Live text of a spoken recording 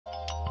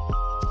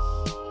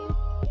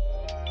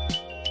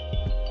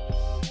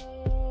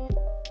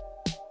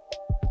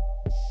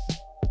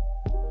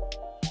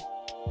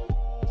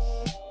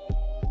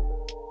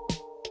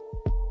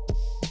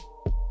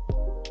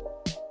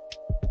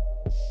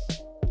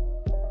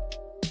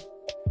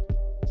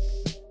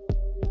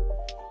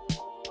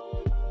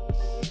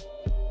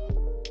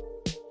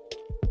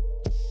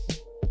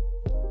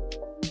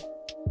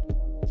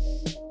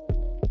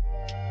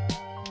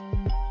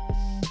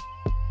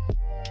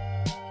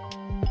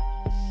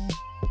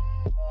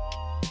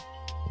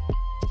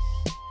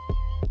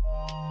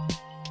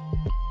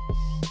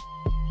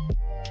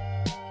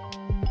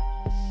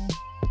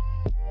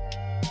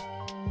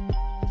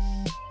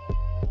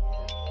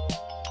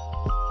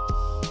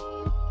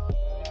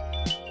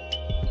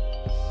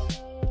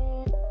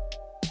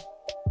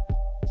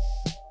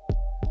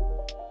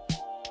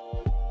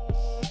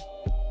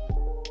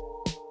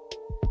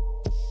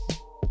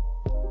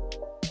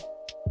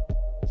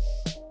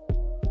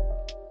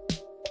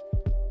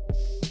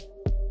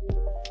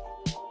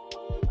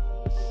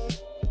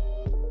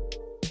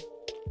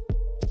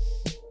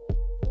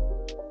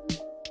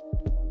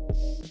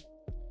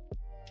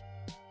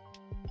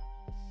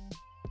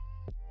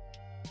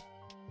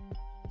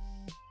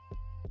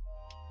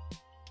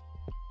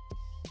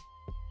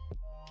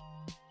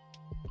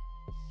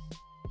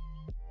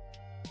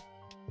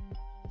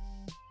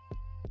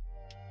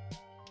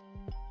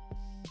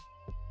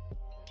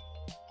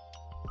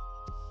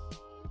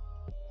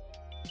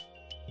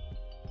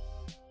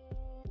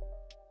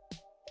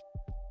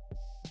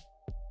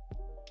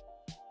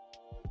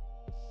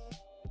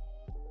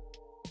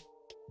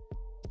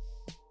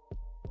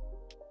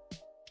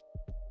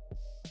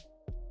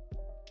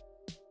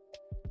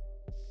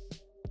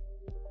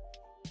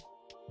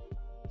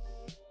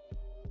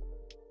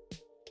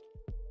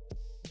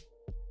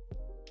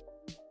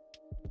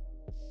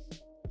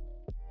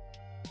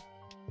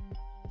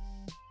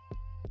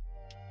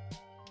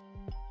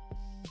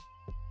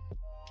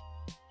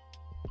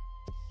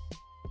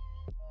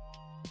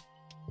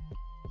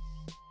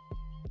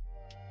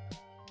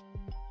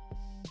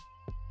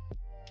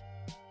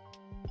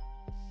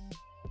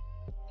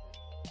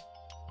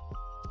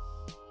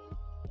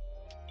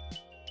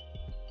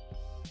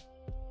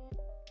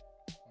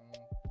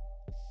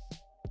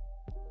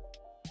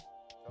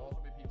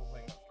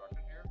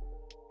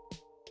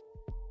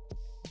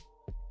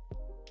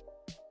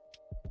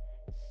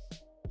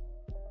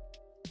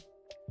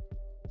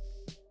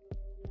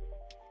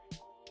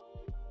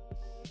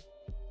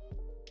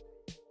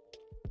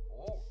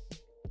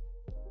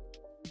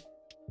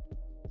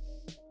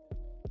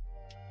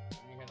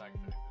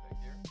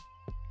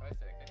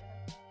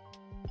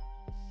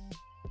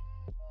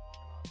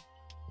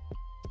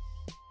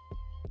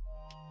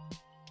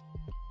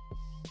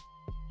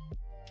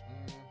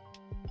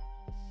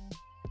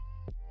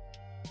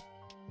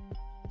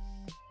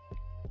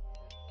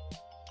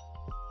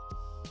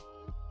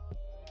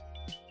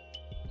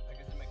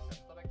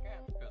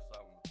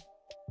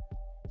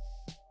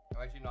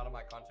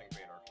content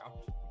creator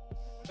account.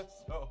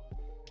 So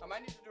I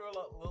might need to do a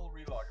little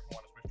relog if I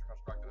want to switch to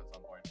constructed at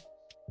some point,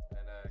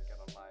 and get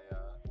on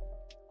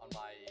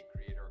my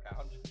creator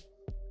account.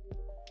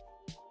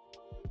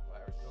 Why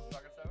are we still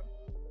stuck at 7?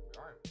 We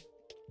aren't.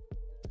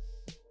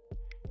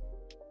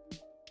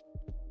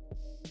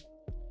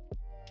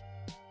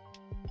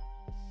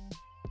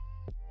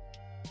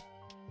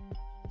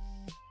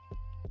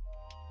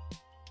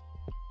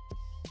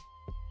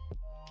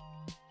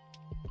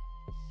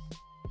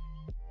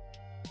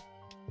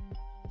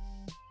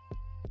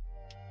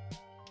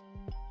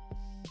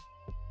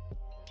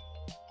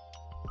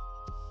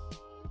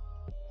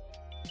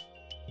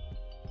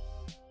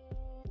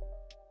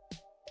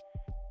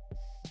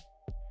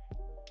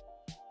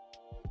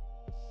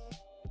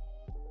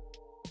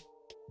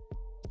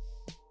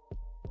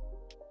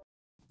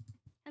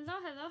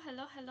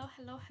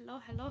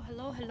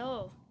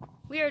 Hello.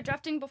 We are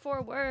drafting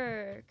before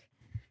work.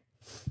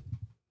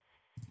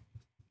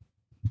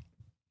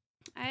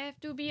 I have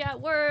to be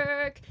at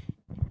work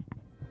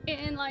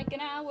in like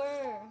an hour.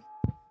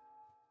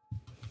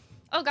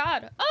 Oh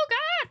god.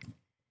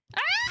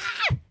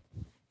 Ah!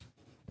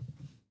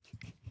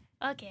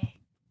 Okay.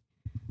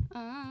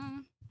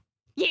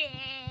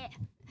 Yeah!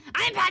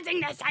 I'm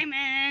passing the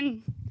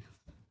Simon!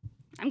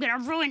 I'm gonna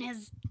ruin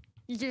his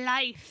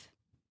life.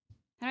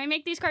 Can I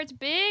make these cards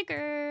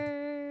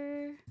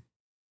bigger?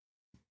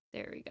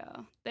 There we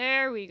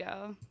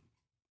go.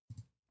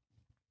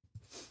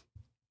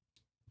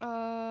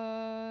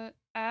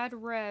 Add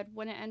red.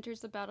 When it enters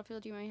the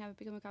battlefield, you may have it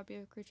become a copy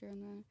of a creature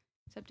and then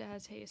except it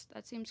has haste.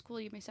 That seems cool.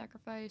 You may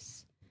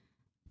sacrifice.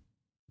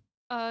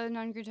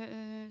 Non-creature,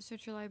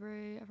 search your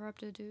library. Ever up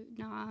to do?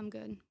 Nah, I'm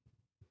good.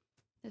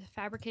 There's a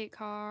fabricate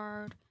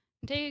card.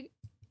 I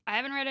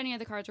haven't read any of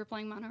the cards. We're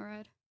playing mono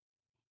red.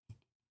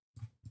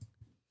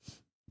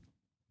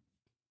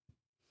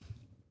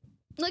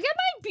 Look at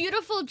my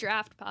beautiful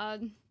draft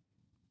pod.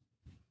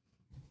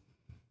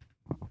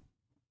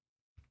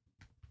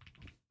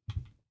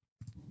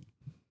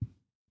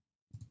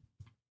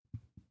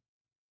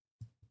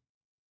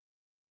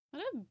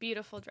 What a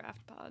beautiful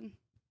draft pod.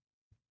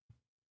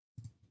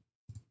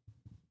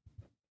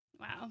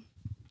 Wow.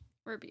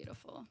 We're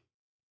beautiful.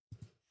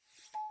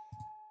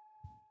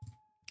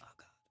 Oh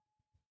god.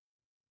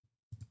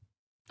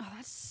 Oh,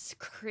 that's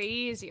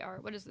crazy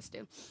art. What does this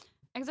do?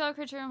 Exile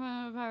creature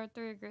power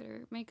 3 or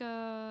greater. Make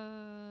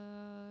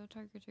a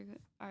target creature.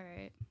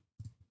 Alright.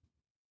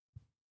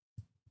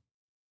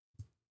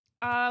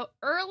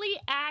 Early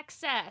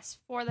access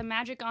for the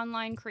Magic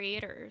Online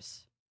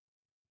creators.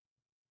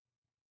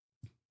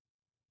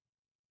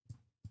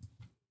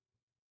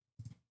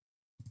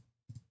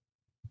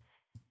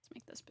 Let's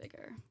make this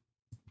bigger.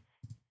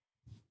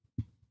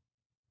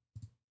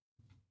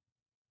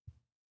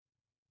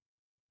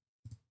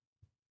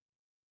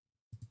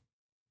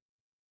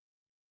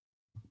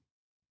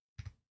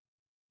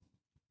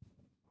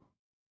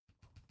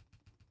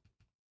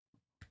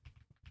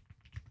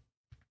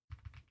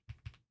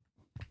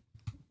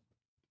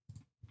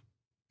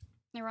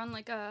 They run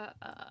like a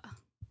I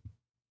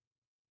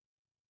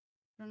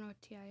don't know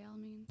what TIL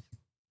means.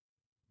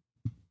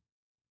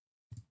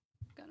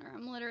 Gunner,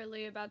 I'm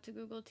literally about to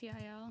Google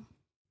TIL.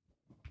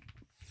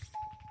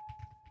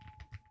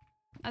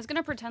 I was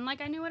gonna pretend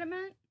like I knew what it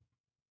meant.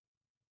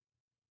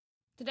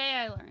 Today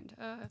I learned.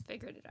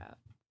 Figured it out.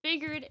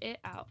 Figured it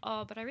out.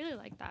 Oh, but I really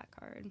like that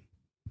card.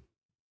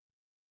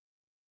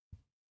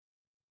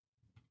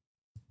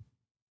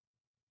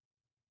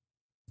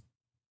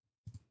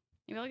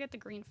 Maybe I'll get the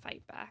green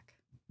fight back.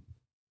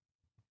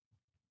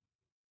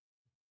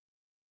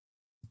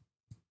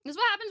 This is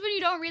what happens when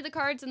you don't read the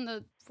cards in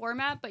the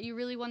format, but you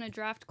really want to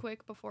draft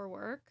quick before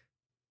work.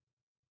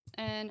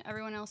 And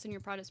everyone else in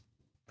your prod has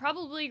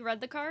probably read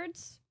the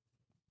cards.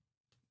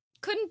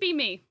 Couldn't be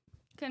me.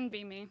 Couldn't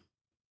be me.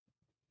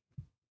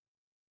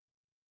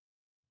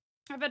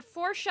 I've had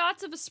 4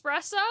 shots of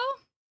espresso.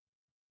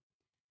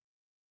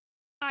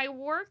 I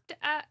worked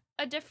at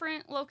a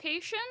different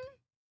location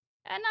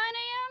at 9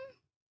 a.m.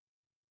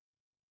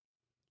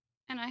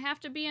 And I have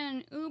to be in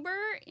an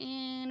Uber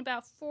in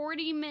about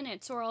 40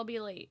 minutes or I'll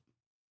be late.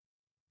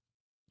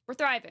 We're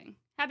thriving.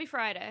 Happy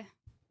Friday.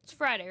 It's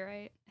Friday,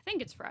 right? I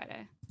think it's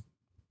Friday.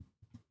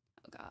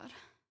 Oh, God.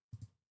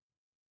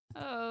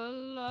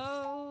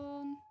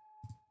 Alone.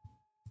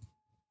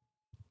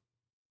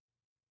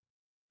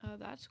 Oh,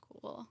 that's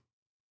cool.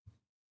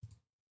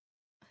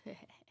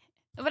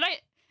 But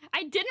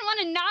I didn't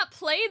want to not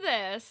play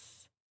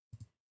this.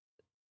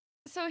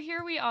 So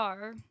here we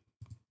are.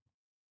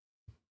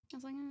 I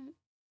was like,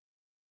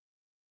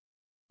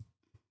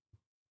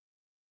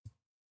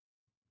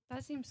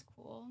 that seems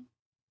cool.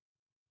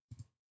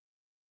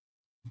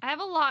 I have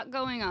a lot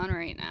going on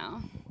right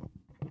now.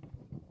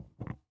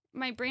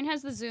 My brain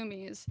has the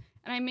zoomies,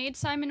 and I made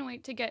Simon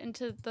wait to get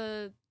into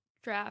the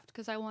draft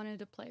because I wanted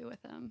to play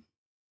with him.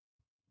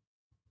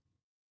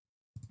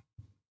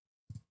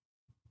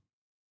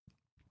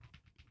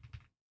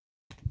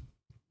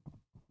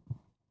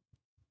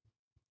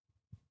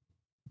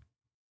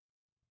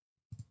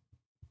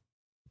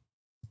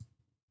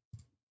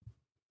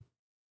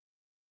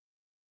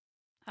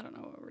 I don't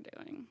know what we're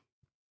doing.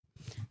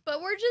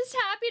 But we're just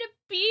happy to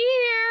be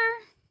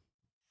here.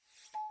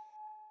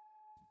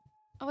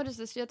 Oh, what is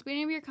this? You have to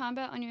name your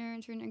combat on your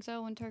turn.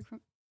 Exile one target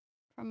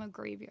from a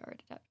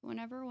graveyard.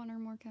 Whenever one or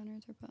more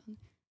counters are put on.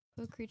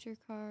 Put a creature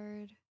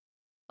card.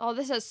 Oh,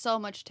 this has so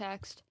much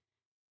text.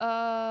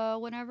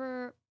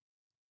 Whenever...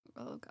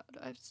 Oh god,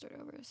 I have to start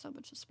over. So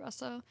much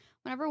espresso.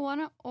 Whenever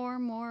one or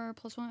more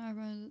plus one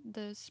over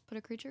this, put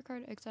a creature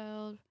card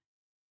exiled.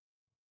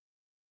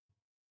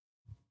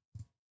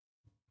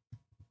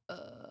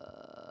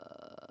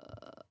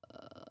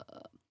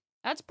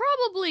 That's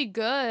probably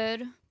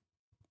good.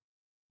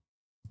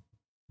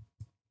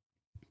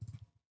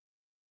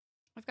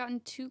 I've gotten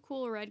 2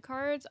 cool red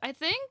cards. I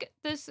think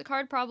this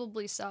card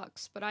probably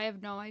sucks, but I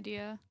have no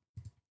idea.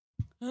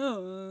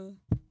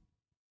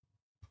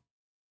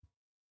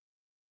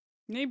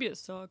 Maybe it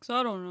sucks.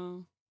 I don't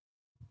know.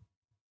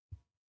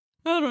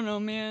 I don't know,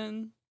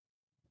 man.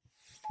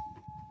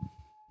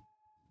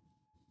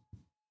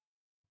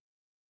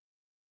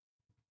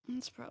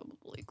 It's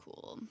probably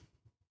cool.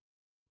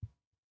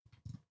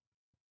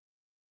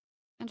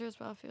 Enters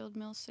battlefield,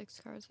 mill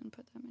 6 cards and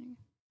put them in.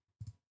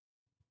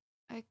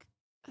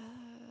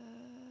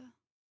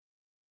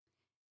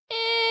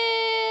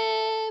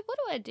 What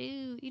do I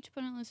do? Each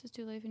opponent loses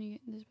 2 life and you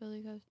get this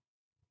ability because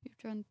you've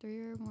drawn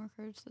 3 or more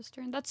cards this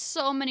turn. That's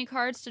so many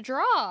cards to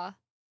draw.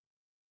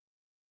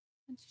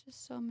 It's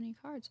just so many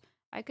cards.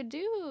 I could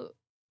do...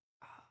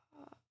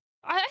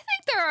 I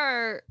think there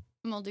are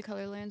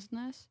multicolor lands in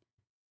this.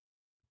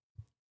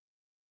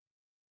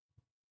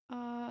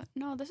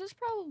 No, this is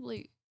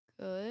probably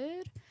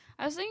good.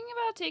 I was thinking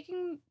about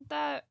taking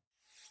that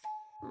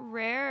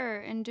rare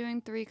and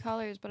doing 3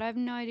 colors, but I have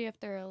no idea if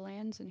there are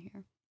lands in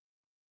here.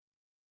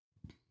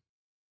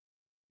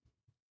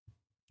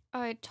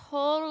 Oh, I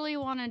totally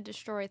want to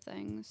destroy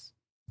things.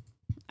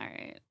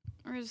 Alright,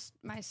 where's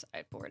my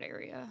sideboard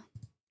area?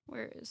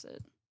 Where is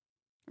it?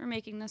 We're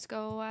making this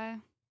go away.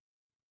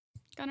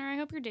 Gunnar, I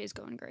hope your day's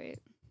going great.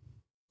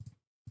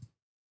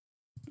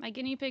 My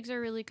guinea pigs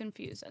are really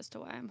confused as to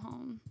why I'm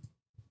home.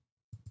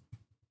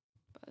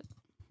 But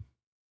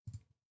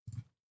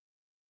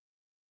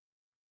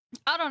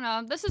I don't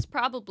know. This is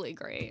probably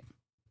great.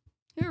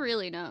 Who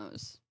really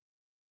knows?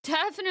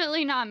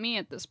 Definitely not me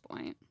at this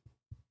point.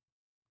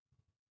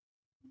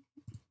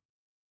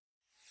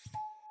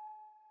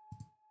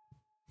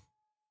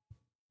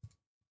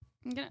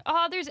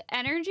 Oh, there's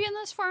energy in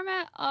this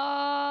format? Oh,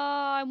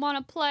 I want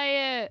to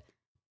play it.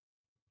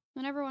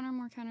 Whenever one or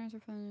more counters are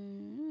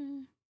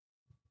fun.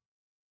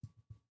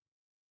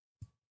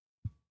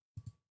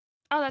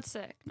 Oh, that's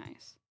sick.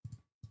 Nice.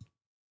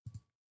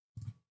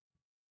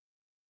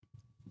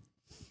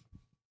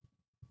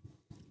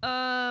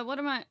 What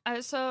am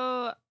I?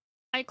 So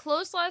I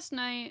closed last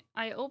night.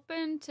 I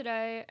opened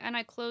today, and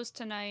I closed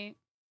tonight.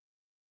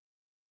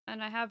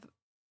 And I have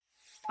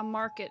a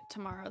market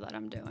tomorrow that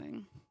I'm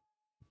doing.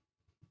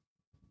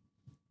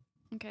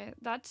 Okay,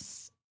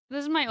 this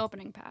is my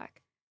opening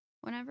pack.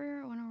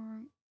 Whenever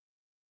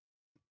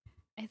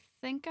I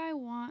think I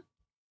want...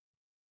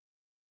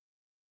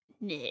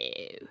 No.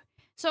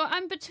 So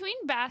I'm between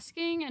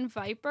Basking and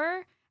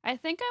Viper. I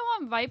think I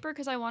want Viper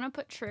because I want to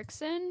put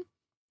tricks in.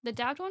 The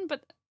dabbed one,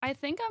 but I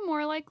think I'm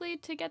more likely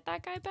to get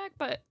that guy back,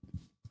 but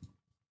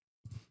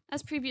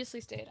as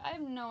previously stated, I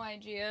have no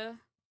idea.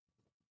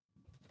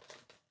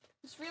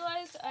 Just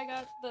realized I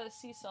got the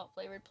sea salt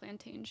flavored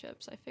plantain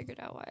chips. I figured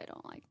out why I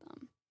don't like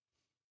them.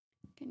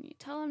 Can you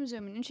tell him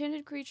zoom? An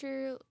enchanted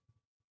creature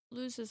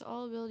loses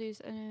all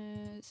abilities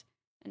and is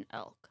an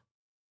elk.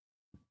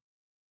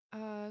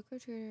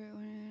 Creature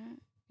when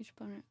each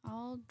opponent.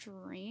 I'll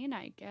drain,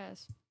 I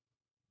guess.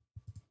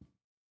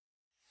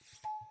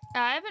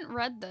 I haven't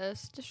read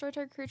this. Destroy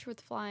target creature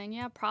with flying.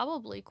 Yeah,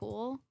 probably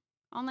cool.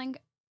 I don't think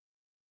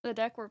the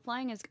deck we're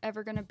playing is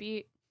ever gonna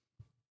beat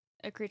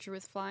a creature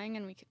with flying,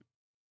 and we can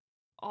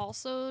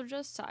also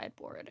just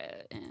sideboard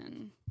it,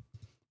 and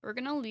we're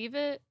gonna leave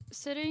it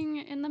sitting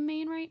in the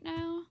main right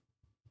now.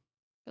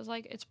 Because,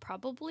 like, it's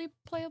probably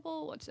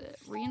playable. What's it?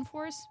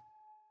 Reinforce?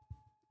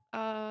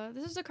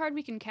 This is a card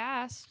we can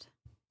cast.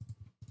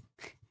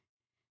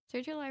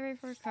 Search your library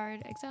for a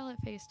card, exile it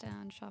face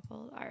down,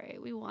 shuffle.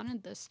 Alright, we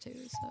wanted this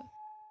too, so...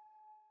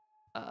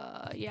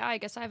 yeah, I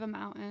guess I have a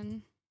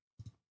mountain.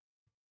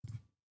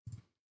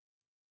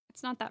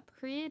 It's not that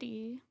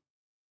pretty.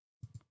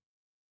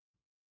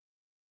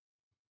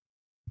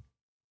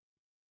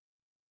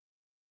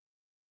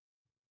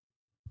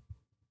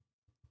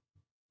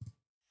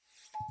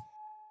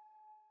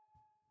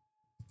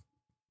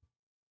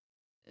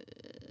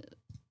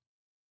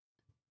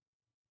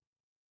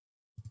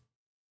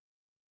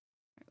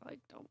 I, like,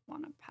 don't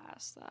want to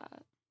pass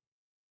that.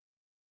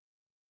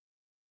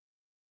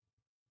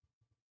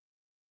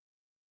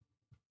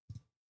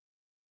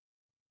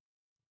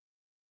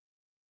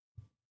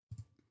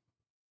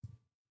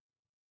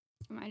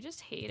 Am I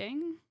just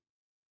hating?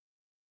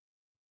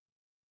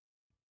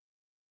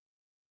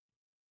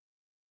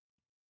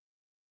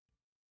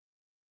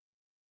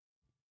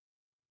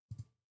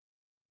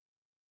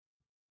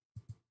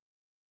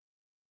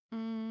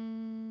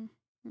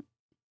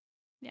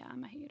 Yeah,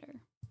 I'm a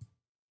hater.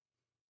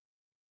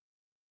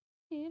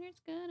 Haters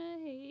gonna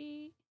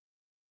hate.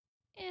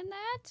 And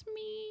that's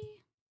me.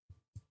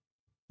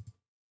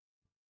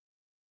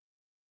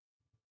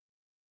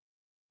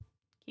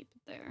 Keep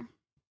it there.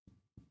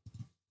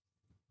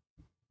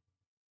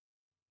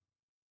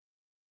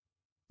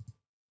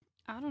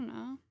 I don't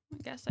know. I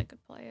guess I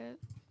could play it.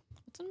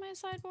 What's in my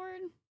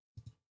sideboard?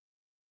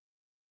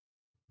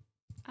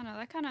 I don't know,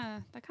 that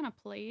kind of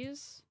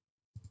plays.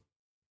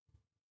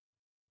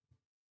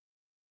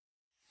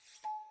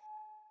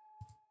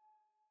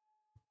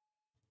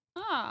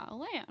 Ah,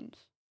 land.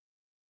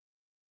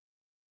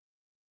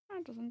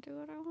 That doesn't do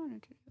what I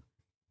wanted to do.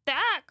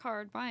 That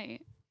card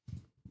might.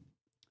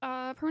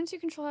 Permanents you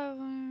control have.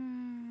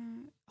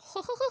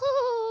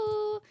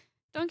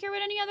 Don't care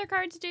what any other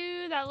cards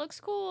do. That looks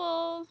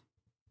cool.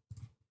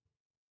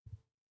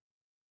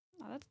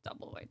 Oh, that's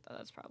double white though.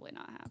 That's probably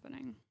not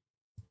happening.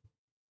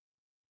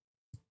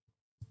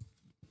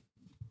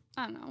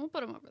 I don't know. We'll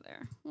put them over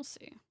there. We'll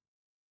see.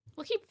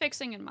 We'll keep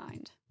fixing in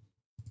mind.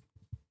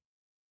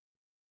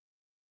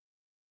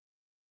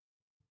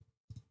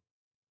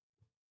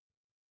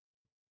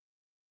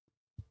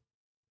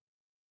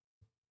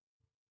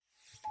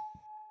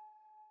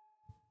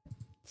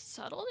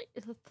 Subtle?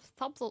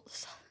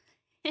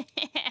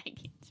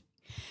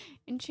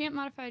 Enchant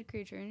modified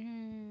creature.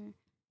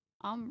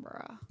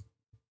 Umbra.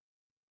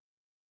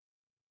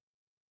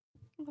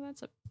 Oh,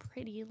 that's a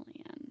pretty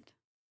land.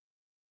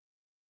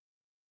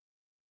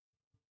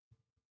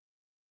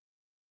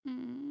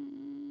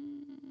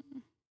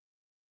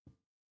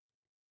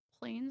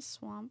 Plain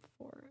swamp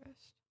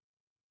forest.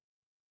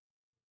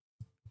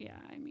 Yeah,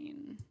 I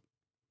mean,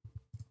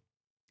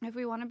 if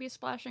we want to be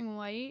splashing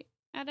white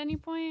at any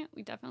point,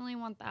 we definitely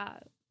want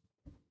that.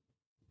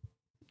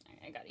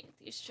 I gotta eat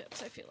these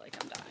chips. I feel like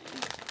I'm dying.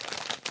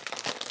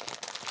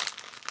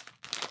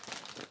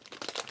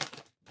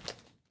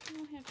 I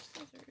don't have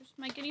scissors.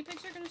 My guinea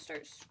pigs are gonna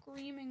start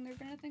screaming. They're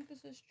gonna think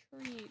this is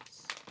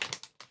treats.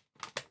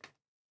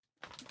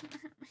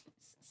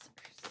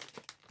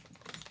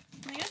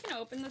 Am I gonna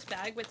open this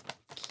bag with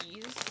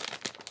keys?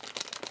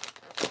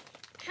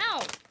 How?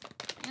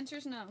 The answer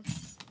is no.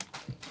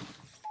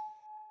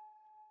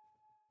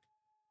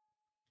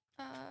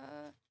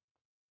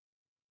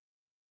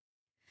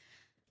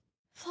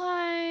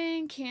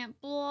 Flying can't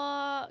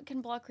block.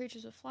 Can block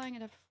creatures with flying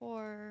at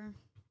F4.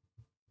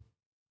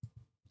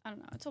 I don't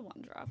know. It's a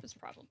 1-drop. It's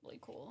probably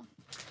cool.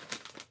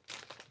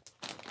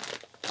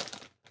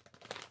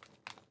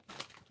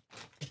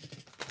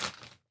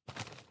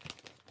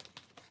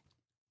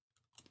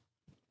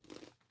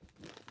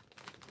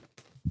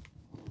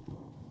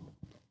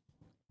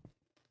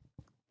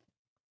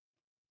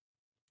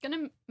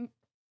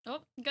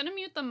 Gonna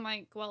mute the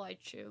mic while I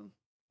chew.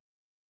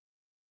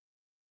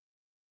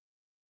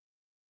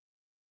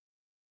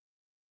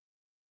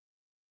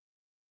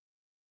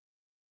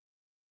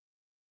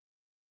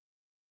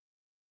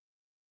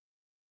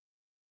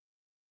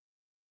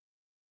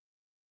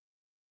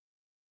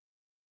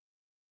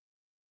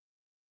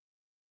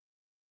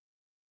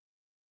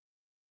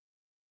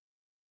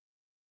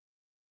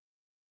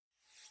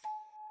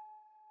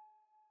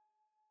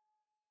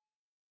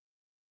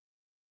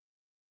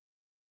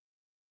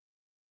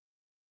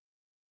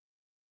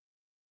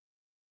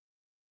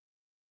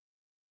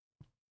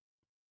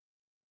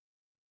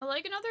 I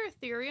like another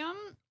Ethereum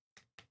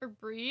or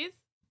Breathe,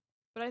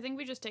 but I think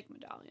we just take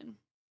Medallion.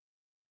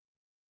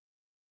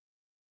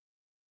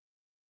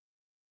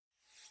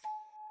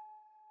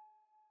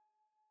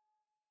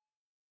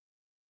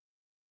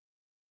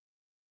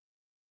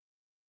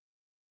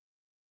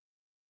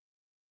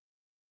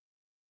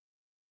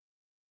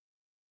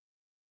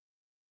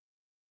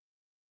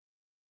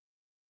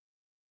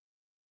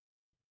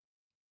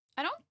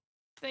 I don't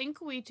think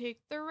we take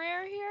the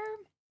rare here.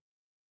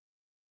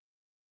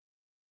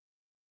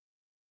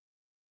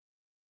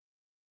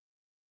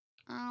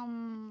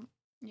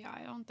 Yeah,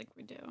 I don't think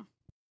we do.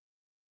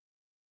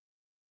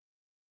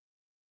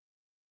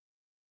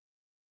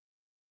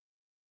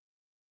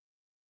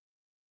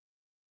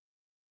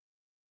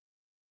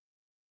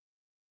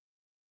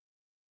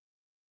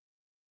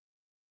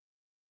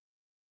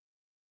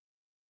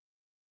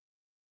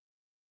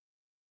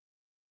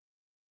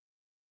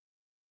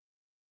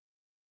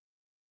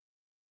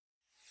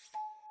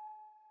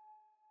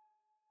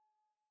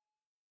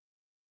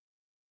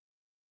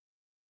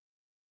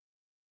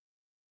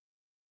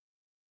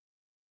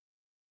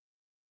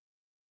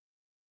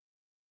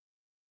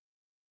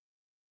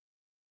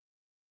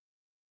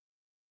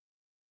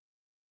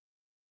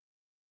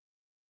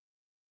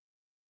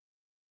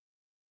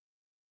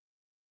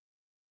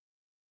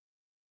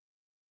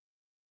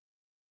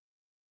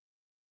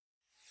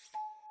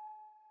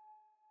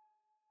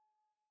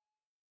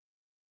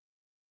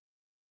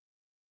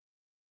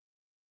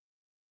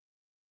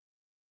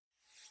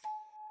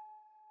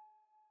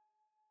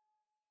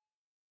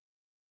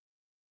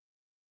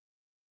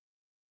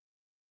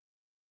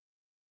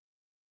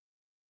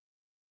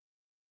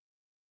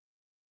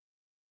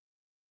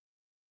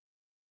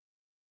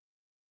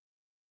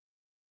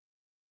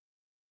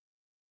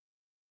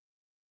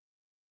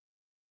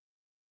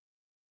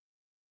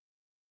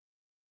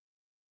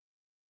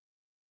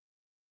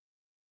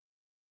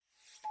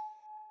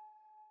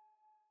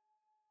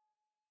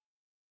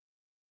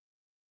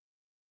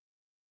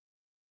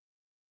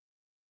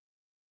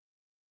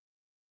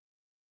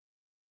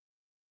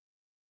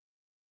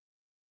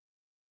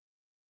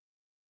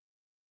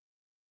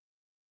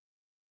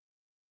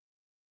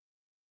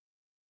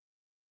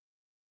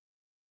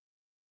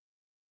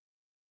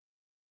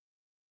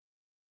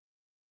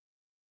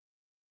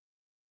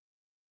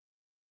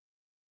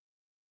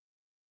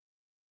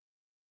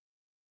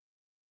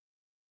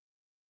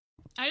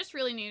 I just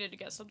really needed to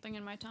get something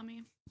in my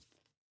tummy.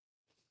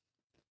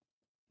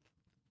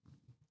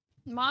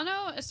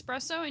 Mono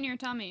espresso in your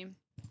tummy.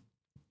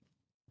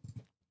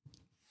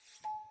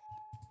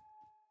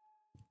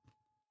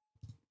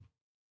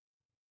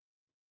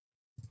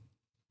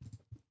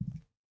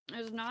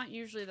 Is not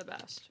usually the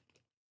best.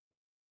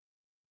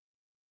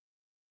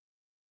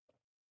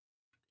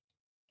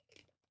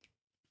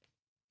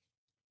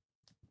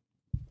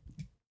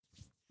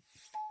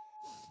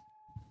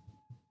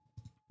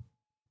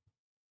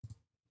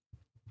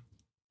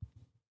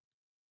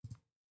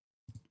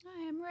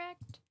 I am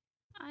wrecked.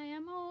 I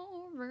am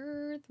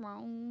overthrown.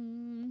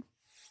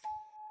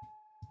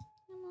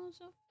 I'm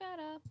also fed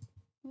up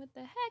with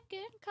the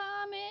heckin'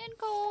 common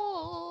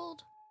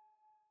cold.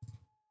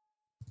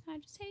 I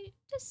just hate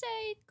to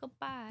say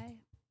goodbye.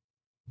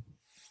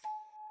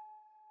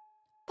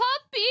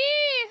 Puppy!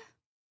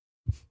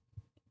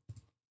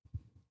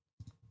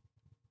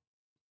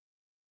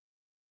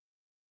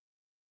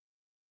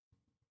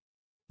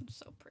 It's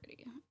so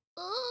pretty.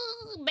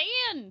 Ugh,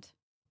 banned!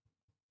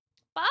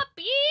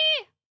 Puppy!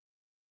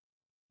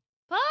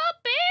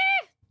 Puppy!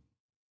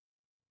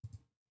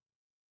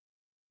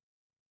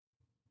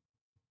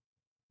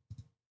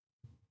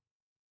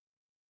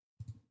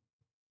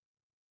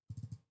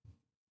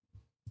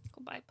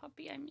 Goodbye,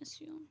 puppy. I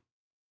miss you.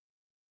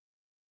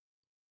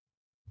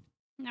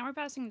 Now we're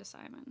passing to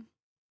Simon.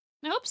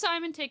 I hope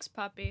Simon takes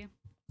puppy.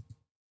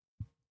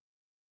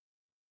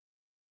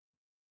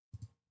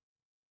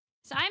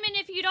 Simon,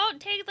 if you don't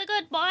take the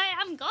good boy,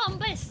 I'm gonna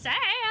be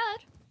sad.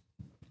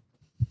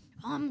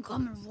 I'm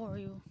coming for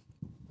you.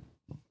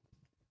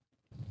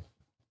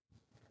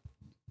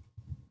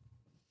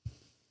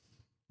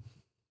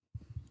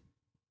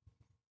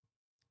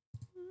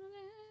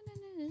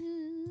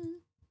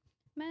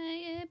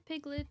 My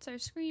piglets are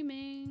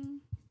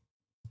screaming,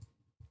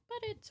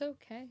 but it's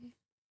okay.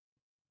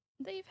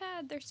 They've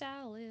had their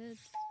salads.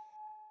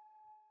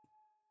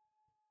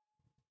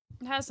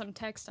 It has some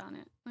text on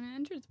it. When it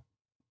enters,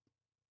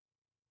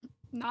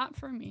 not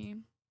for me.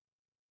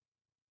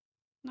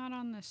 Not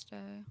on this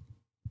day.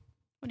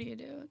 What do you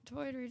do?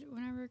 Avoid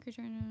whenever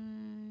creature.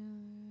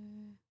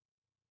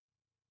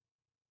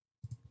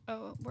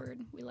 Oh,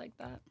 word. We like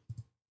that.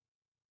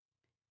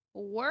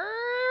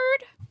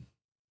 Word.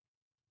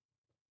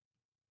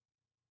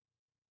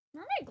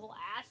 Where are my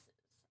glasses?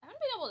 I haven't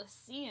been able to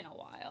see in a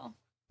while.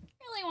 I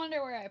really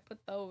wonder where I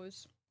put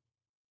those.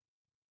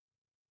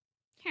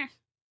 Here.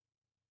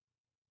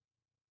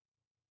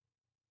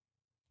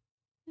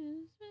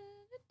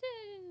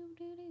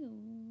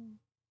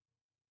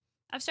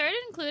 I've started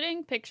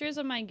including pictures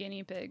of my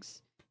guinea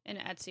pigs in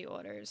Etsy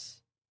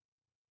orders.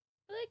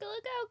 Like,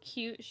 look how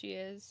cute she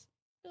is.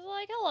 Just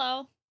like,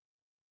 hello.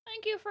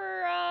 Thank you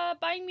for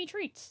buying me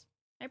treats.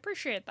 I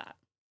appreciate that.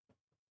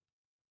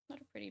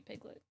 What a pretty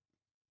piglet.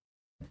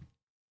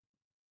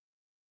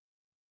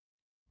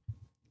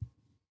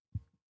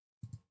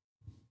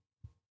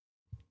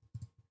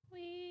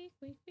 Week,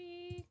 week,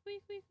 week,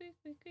 week, week, week,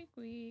 week,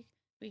 week,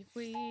 week, week,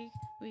 week,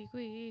 week,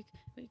 week,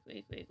 week,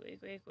 week, week,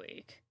 week, week,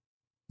 week.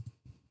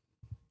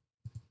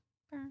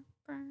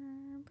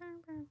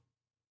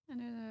 I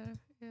know that.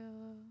 Yeah.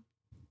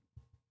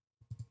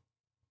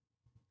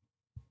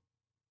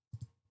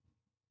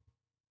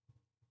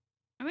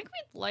 I think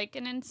we'd like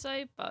an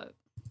insight, but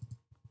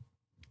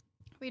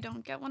if we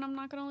don't get one, I'm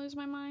not gonna lose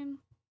my mind.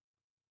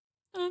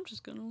 I'm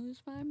just gonna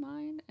lose my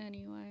mind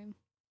anyway.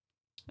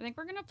 I think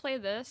we're gonna play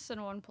this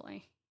in one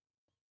play.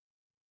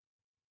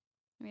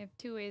 We have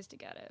 2 ways to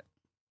get it.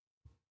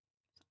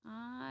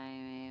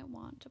 I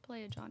want to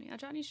play a Johnny. A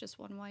Johnny's just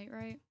 1 white,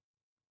 right?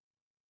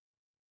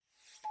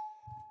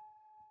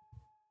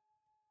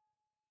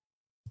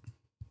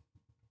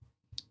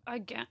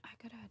 Again, I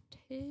could add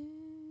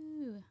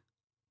 2.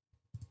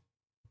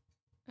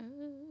 I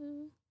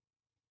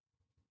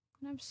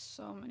have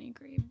so many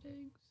grave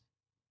digs.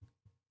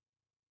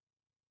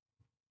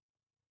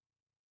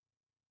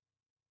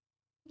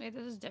 Wait,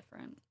 this is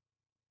different.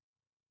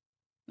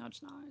 No,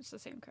 it's not. It's the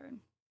same card.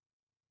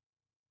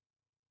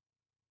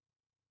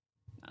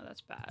 No,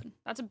 that's bad.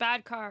 That's a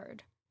bad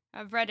card.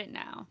 I've read it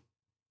now.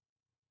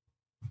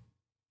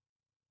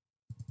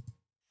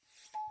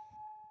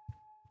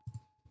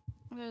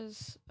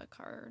 There's a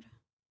card.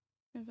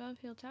 Your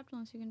battlefield tapped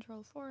unless you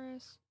control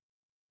forest.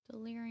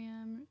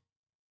 Delirium.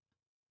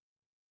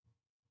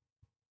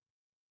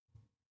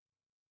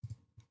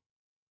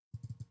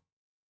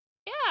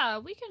 Yeah,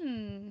 we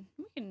can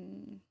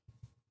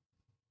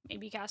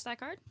maybe cast that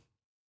card.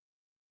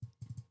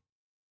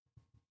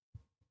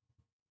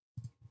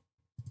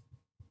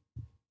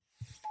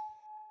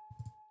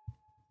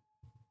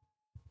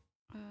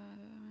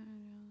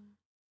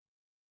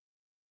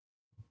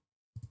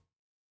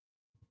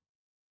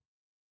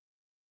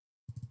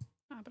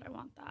 But I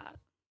want that.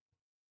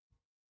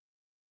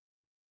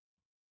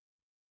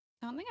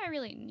 I don't think I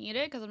really need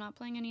it because I'm not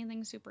playing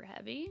anything super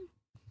heavy.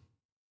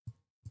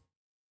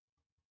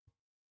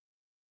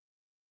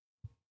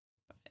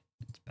 But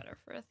it's better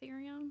for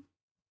Ethereum.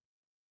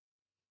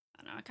 I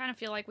don't know, I kind of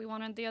feel like we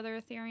wanted the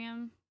other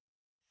Ethereum.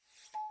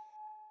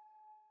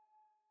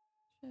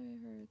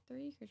 For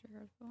 3 creature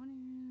cards, but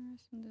 1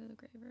 rest into the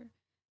graveyard.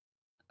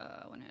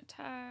 When it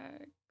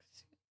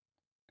attacks,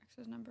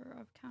 X's number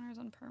of counters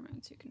on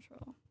permanents you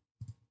control.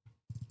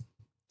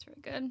 It's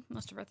very good.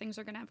 Most of our things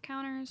are gonna have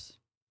counters.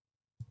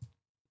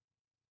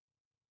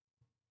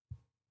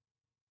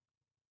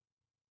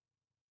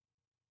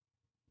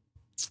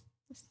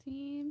 This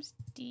seems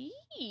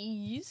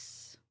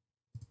decent.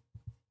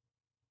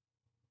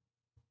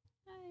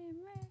 I am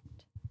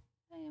wrecked.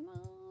 I am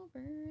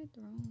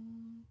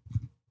overthrown.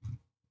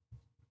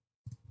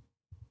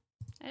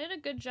 I did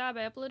a good job.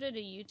 I uploaded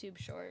a YouTube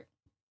short.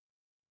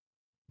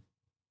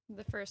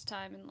 The first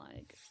time in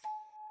like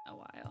a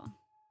while.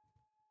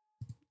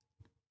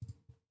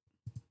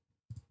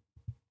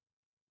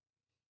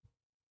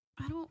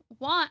 I don't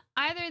want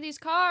either of these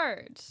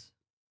cards.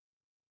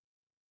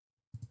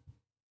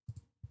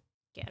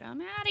 Get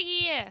them out of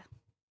here.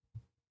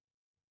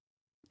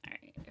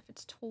 Alright, if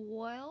it's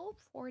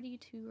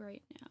 12:42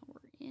 right now,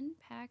 we're in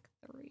pack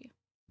 3.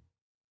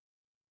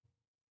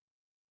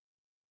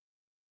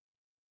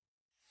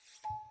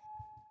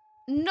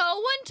 No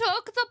one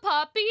took the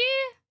puppy?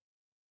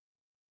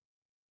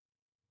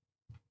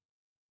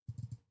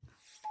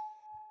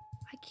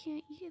 I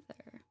can't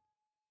either.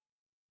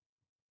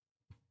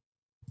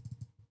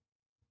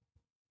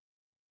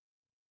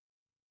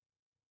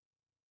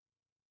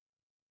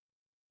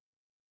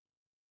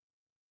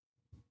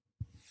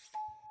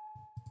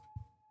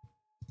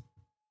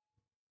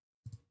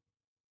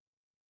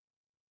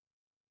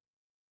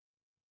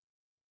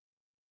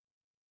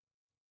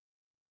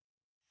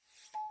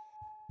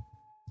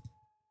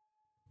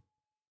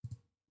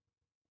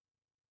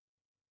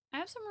 I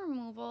have some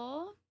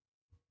removal.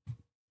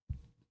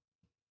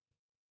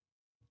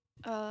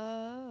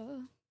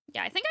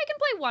 Yeah, I think I can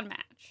play one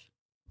match.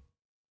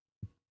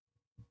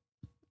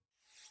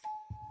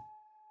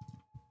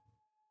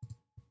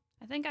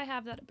 I think I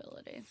have that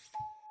ability.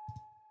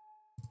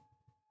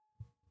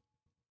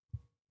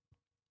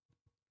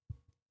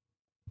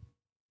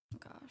 Oh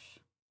gosh.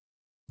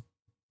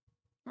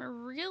 We're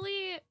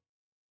really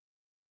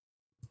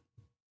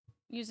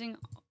using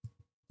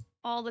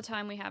all the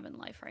time we have in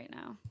life right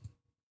now.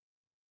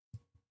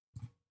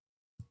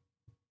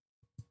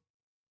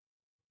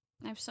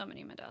 I have so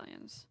many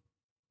medallions.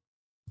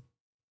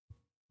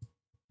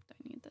 Do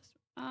I need this?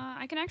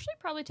 I can actually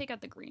probably take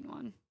out the green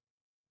one.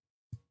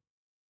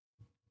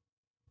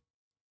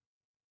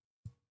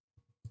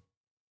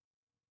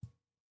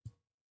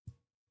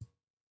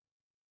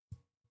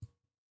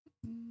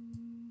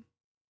 Mm.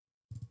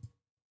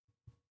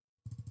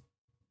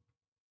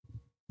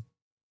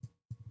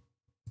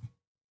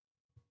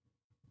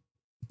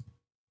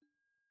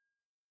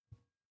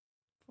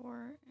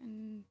 4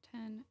 and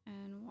 10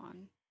 and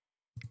 1.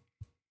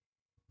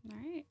 All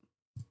right.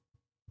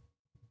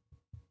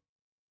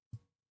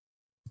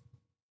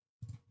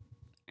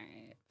 All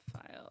right.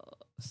 File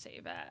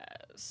save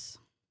as.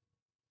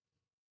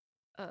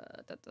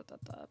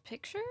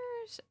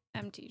 Pictures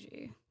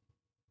MTG.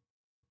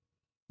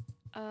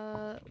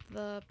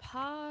 The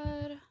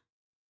pod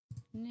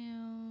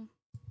new.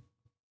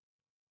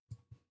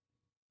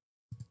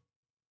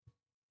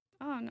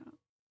 Oh no.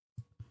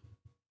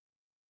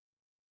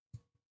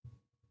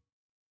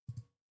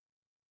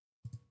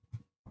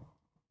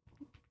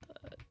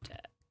 The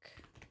deck.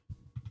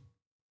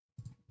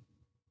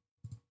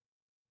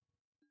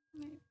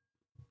 Right.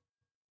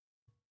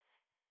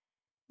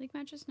 League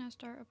matches now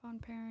start upon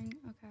pairing.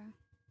 Okay.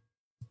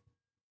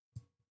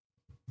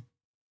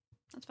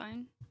 That's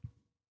fine.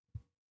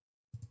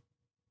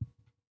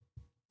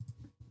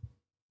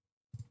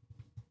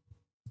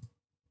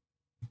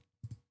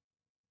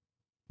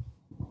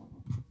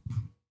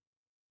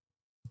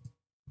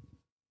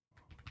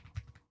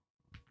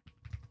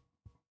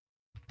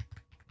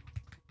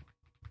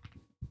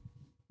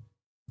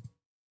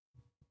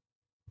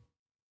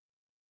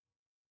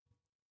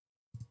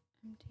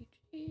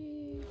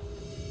 MTG.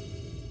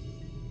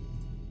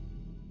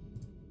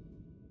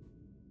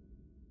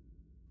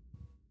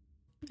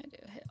 I do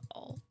hit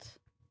Alt.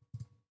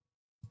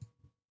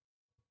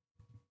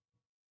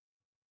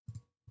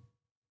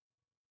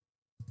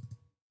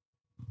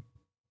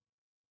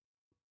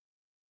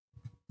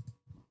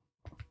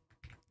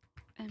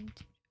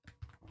 MTG.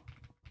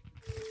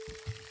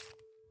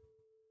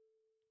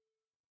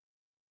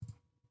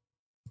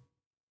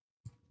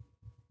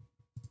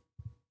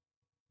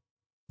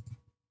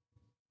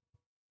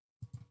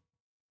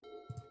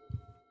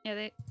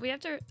 Yeah, we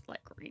have to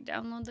like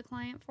re-download the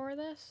client for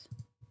this.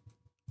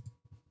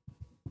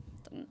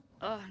 None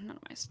of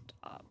my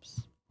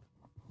stops.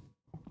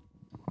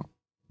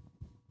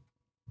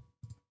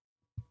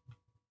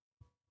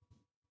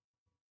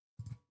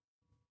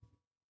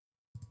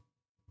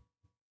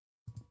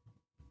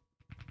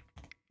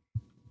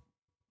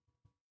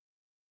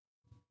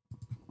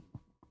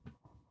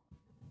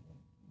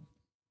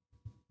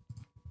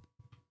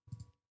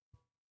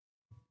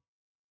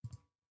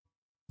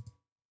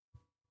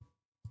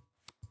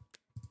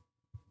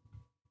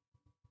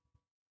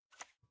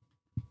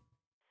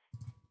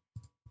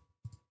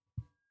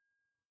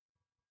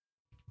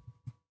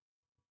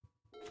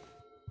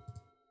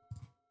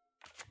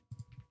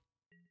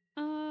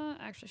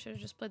 Actually, should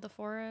have just played the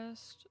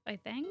forest, I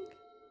think.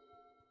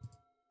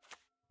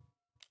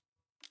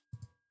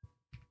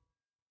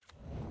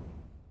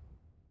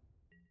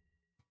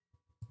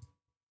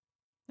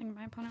 I think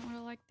my opponent would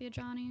have liked the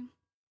Ajani.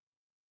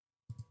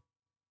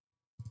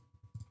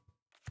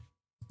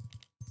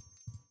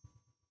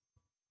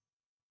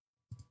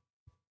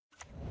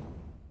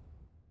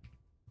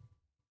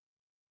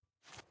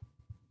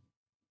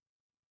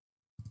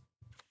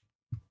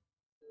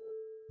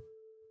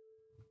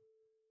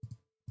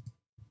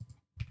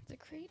 The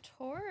creator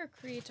or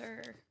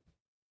creator?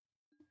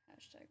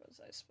 Hashtag was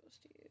I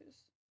supposed to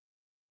use?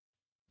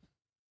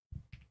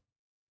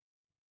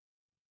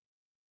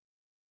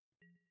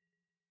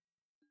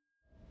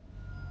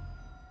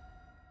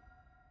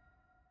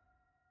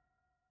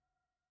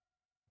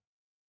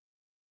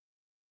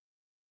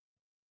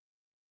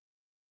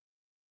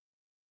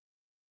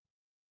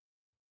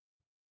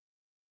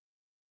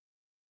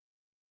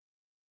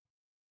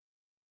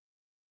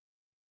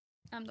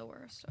 I'm the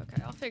worst.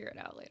 Okay, I'll figure it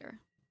out later.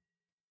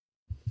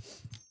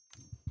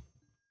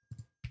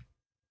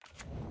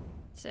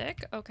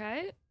 Sick,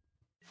 okay.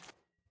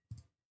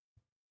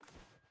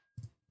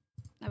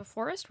 I have a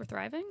forest, we're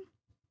thriving.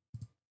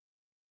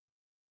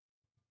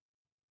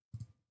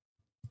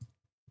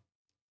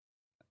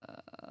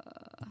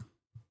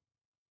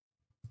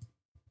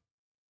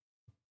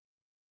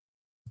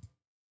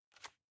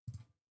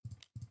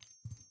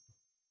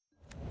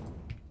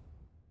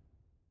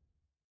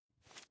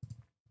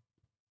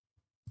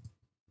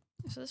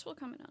 So this will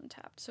come in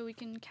untapped, so we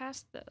can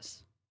cast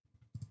this.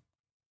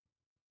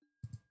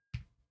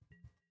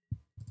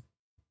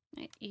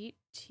 At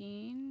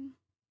 18?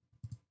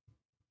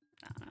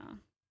 I don't know.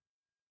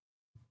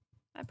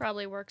 That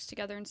probably works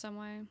together in some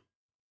way.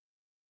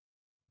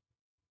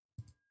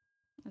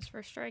 This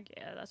first strike?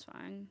 Yeah, that's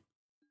fine.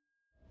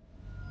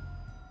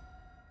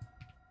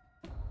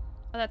 Oh,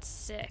 that's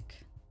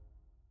sick.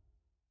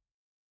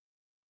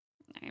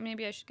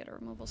 Maybe I should get a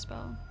removal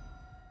spell.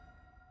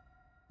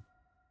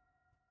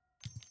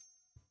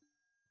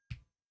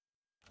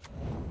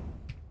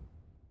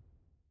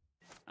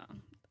 Oh.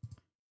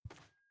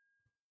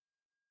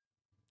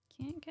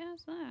 Can't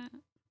cast that.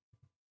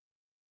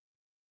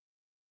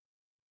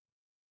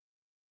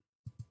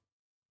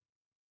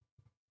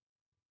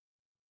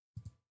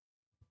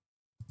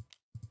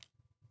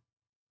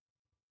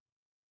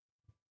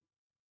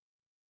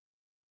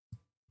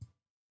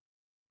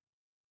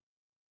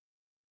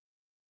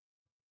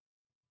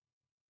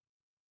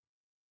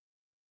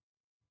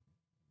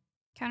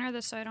 Counter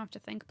this so I don't have to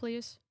think,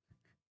 please.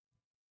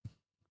 Is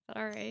that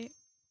alright?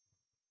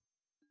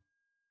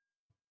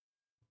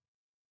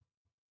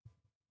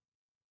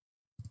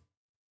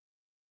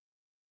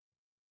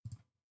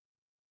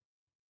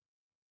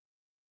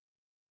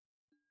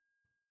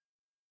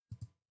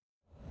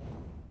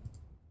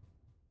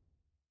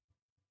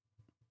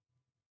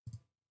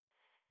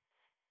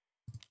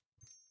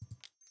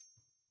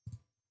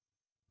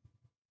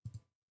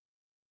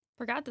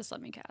 Forgot this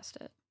let me cast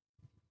it.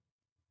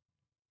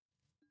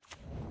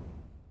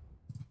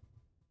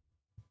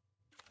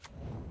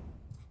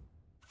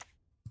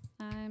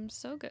 I'm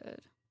so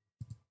good.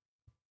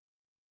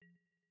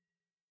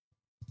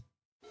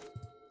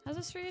 How's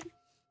this read?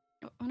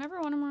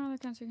 Whenever one or more other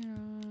cats are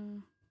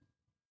gonna...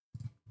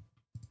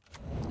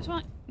 I just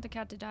want the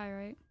cat to die,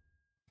 right?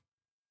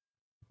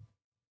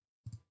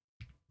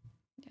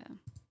 Yeah.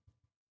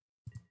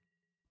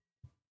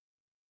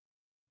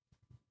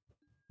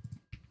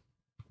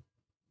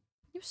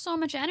 You have so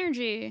much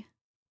energy.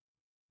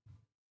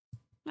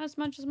 Not as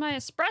much as my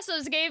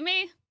espressos gave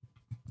me.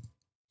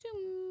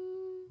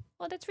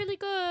 Well, that's really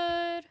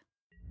good.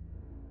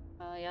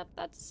 Oh, yep,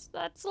 that's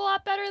a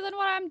lot better than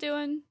what I'm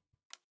doing.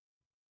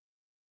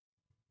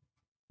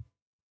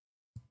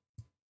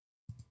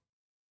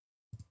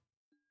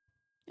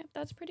 Yep,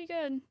 that's pretty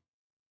good.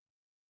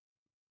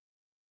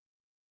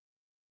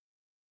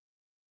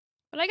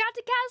 But I got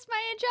to cast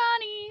my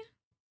Ajani.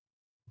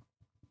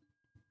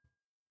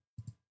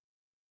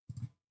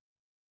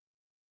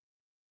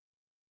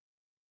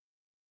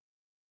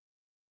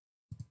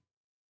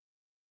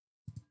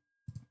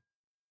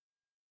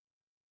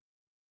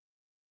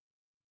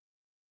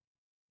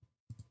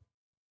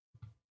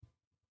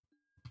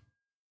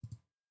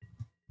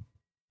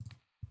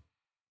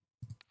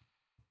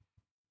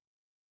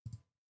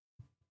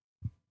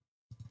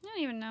 I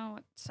don't even know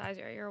what size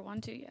you are. You're a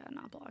 1-2? Yeah,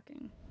 not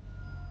blocking.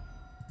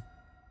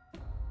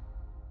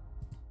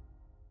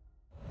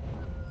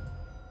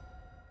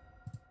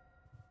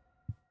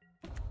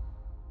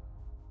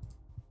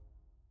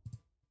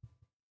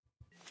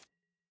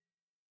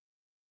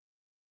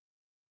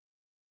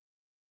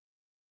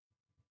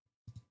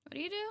 What do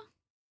you do?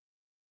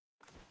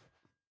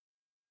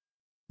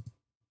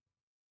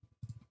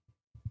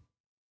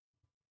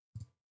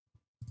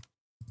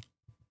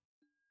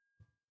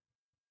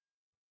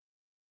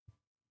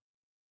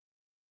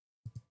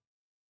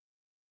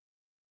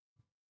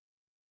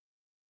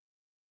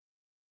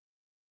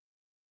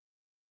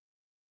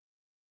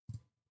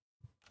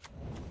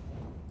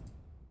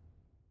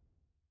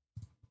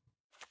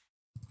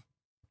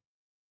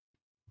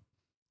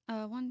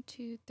 1,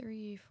 2,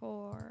 3,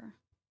 4.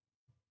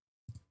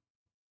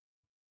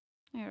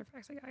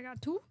 Artifacts. I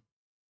got 2.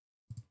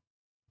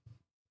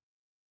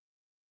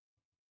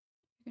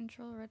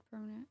 Control red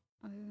permanent.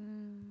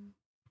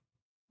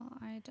 Well,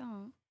 I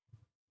don't.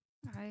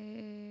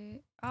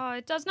 Oh,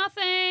 it does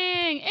nothing!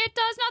 It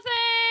does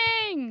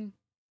nothing!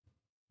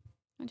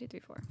 1, 2, 3,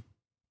 4.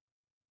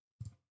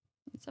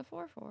 It's a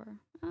 4/4.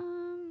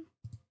 Am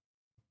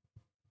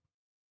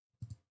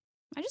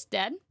I just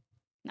dead?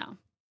 No.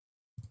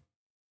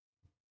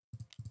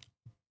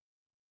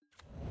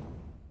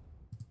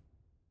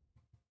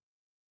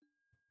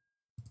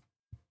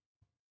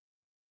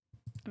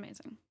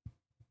 Amazing.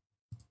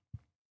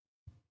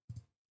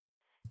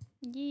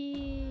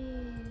 Yeah.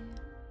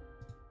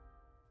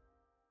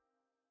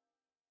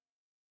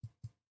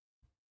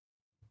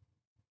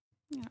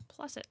 Yeah,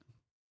 plus it.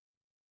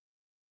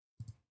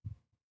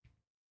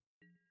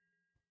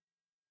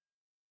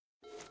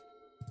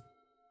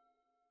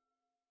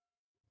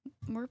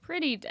 We're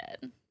pretty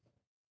dead.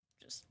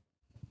 Just.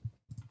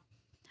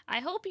 I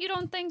hope you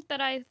don't think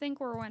that I think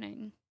we're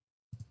winning.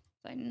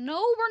 I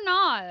know we're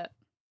not.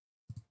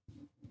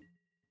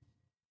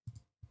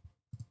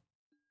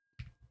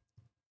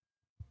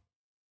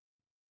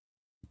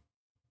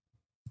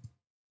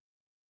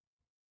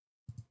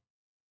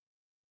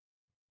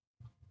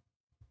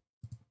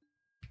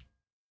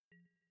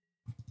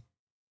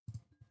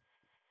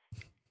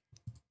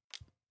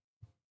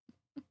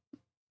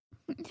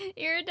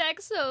 Your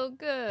deck's so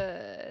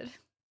good.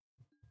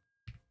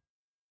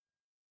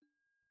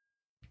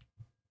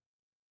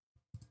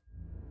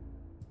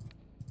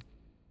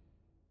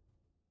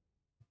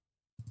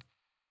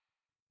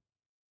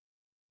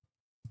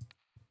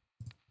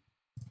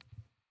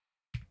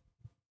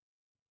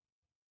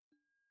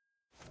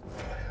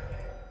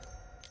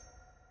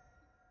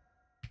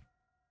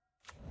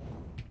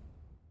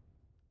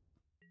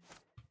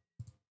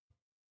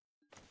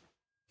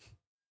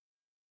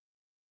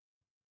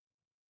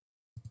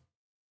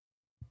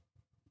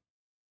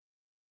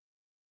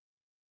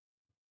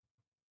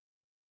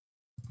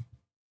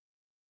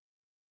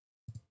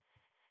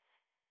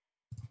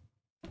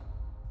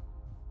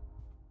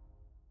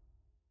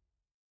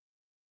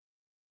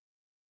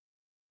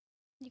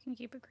 You can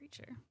keep a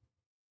creature.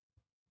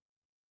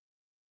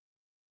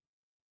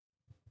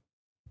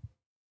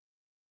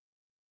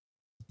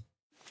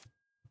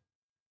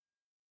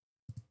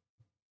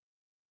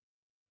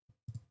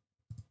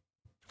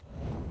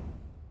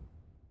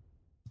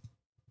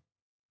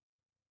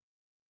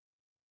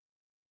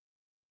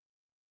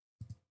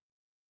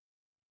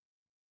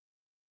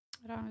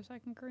 I don't know if I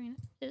can green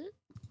it.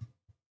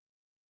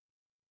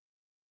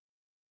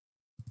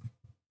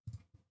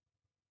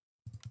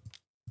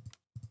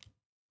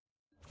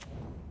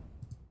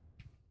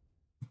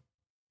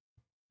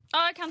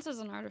 Oh, it counts as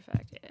an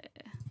artifact. Yeah.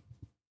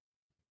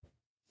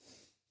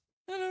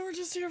 I know we're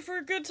just here for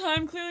a good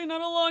time. Clearly not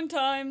a long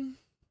time.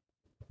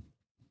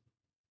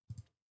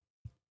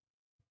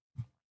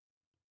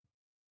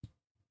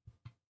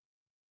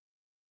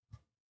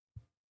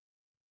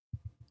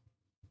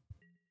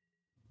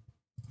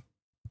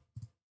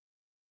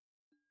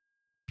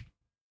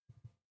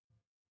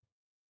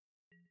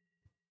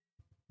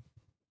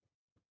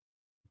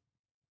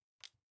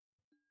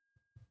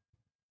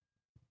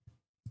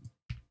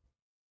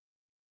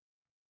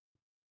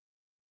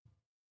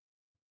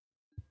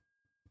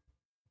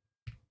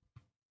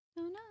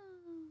 Oh no.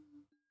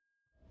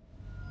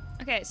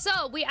 Okay,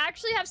 so we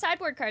actually have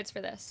sideboard cards for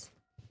this.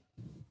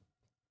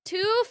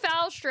 2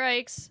 foul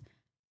strikes.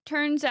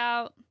 Turns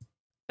out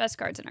best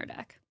cards in our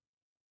deck.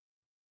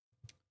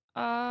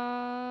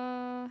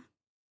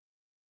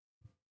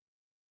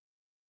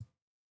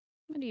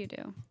 What do you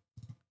do?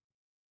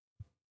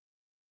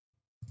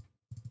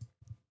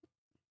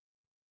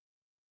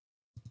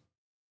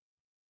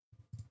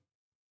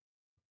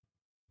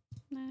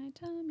 My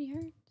tummy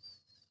hurts,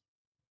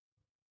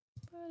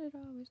 but it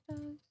always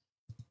does.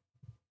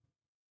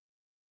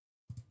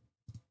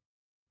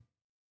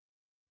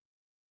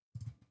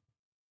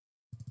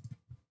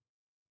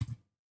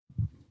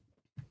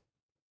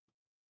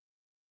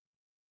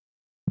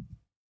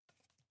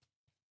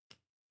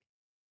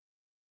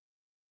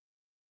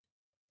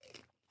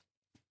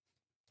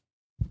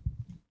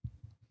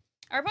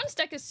 Our opponent's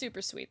deck is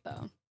super sweet,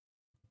 though.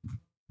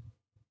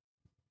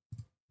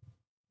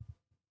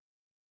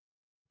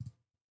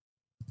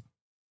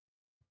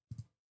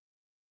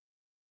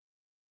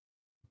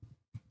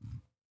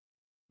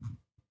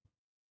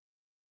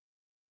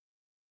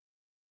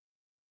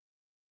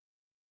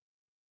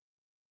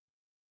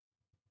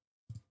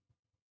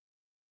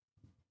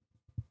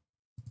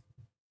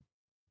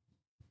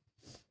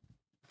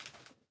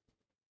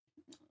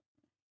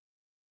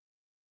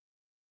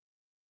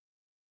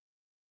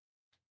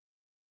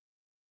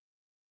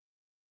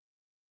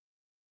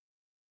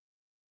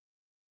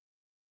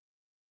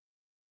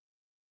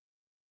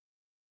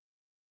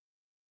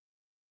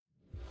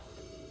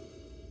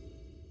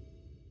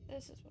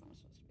 This is what I'm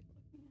supposed to be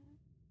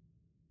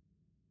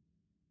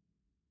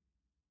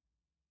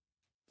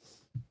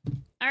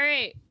looking at. All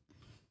right.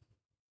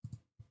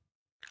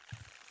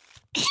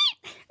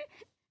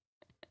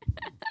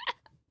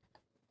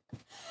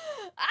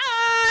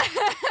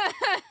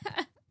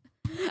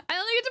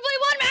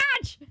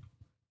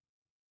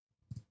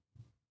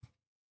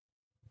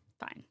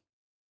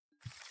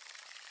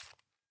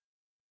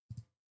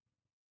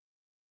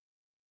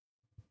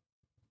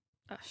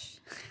 Oh,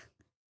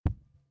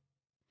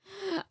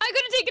 I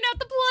could have taken out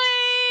the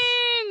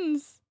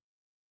planes!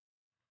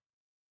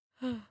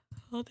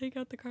 I'll take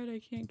out the card I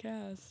can't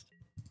cast.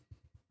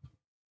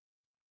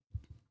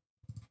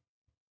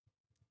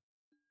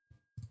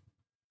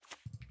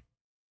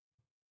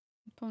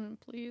 Opponent,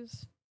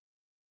 please.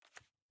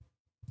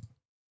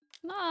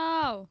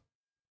 No!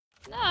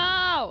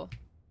 No!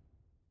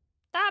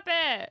 Stop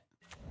it!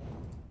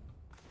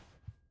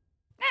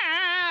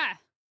 Ah!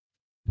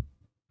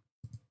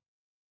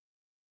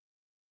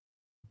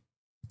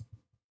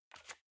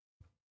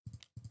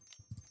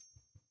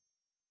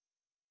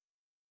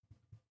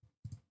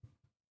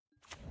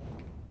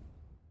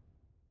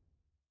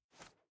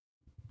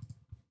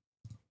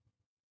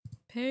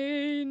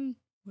 Pain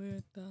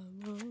without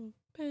love,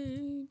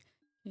 pain.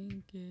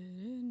 Can't get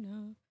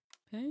enough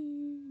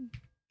pain.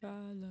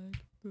 I like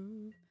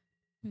proof.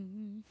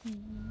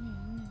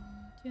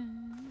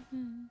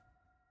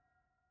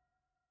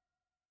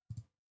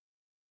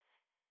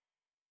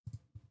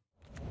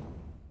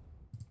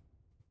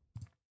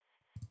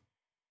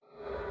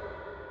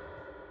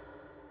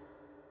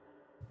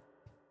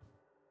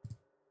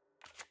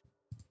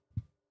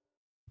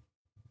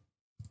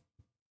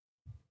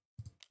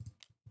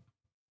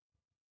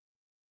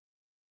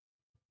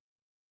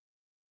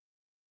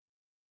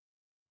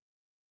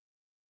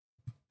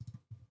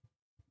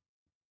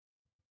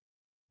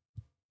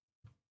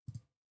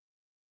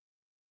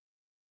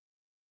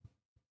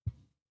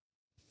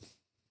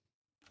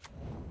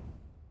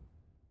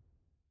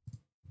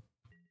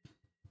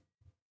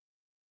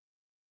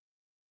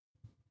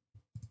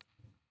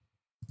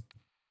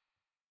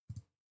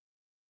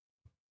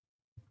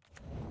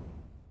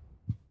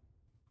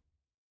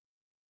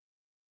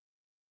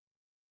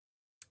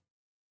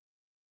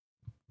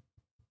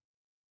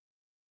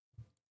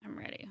 I'm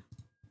ready.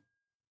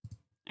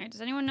 Alright,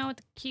 does anyone know what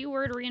the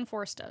keyword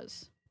reinforce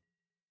does?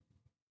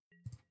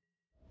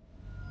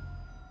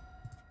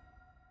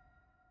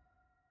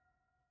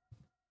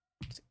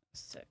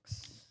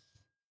 Six.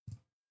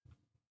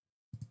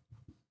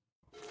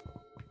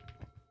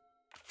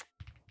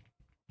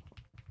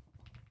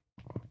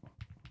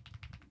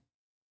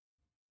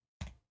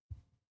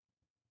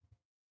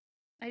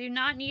 I do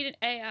not need an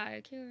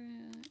AI.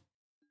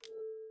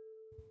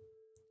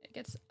 It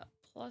gets a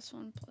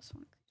 +1/+1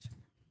 creature.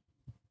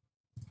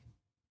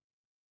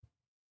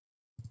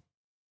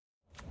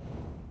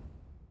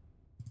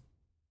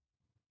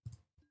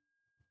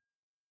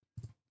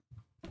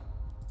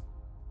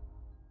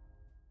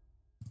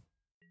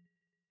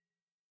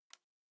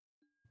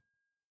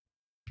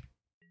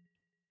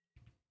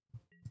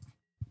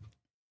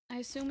 I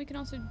assume we can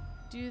also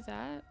do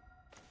that.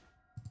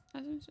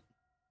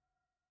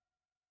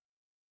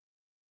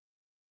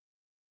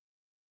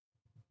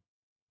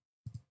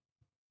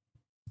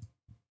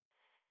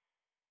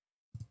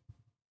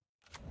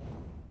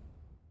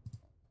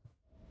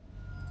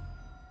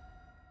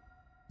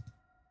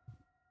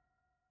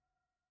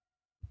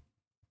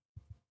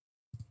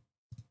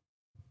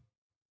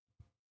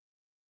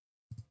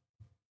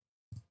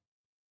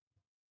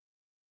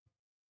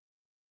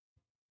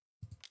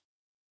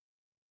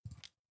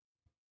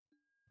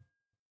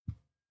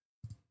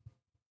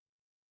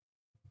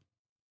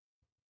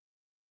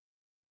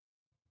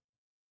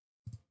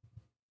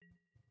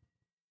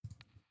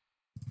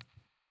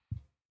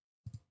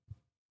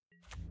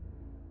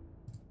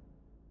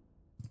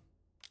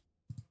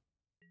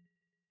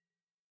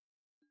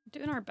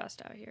 Doing our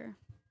best out here.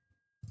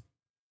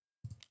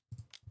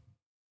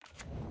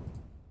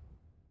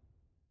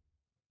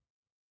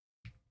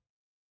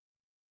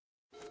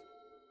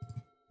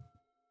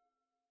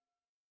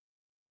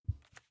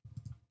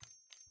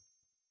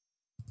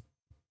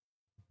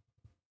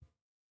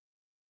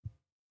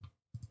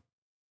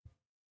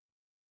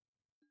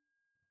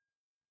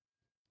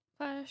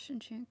 Flash,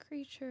 enchant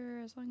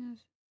creature, as long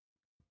as...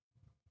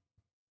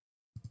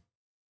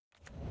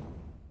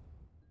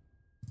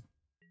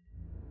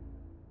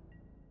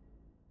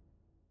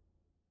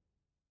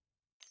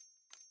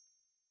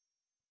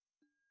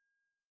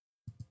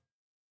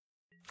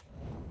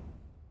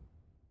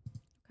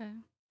 Okay.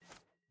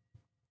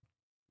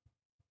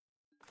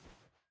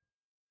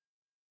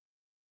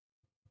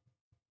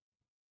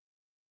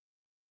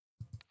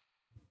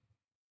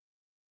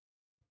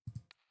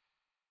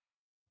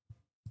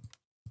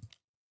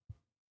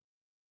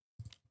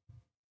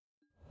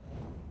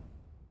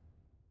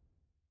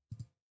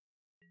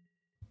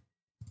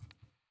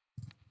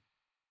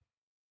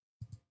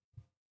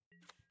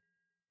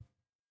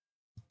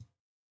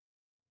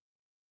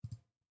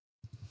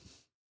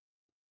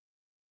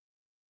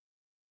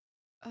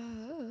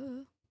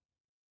 I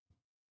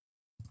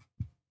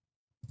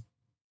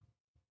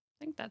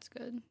think that's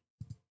good.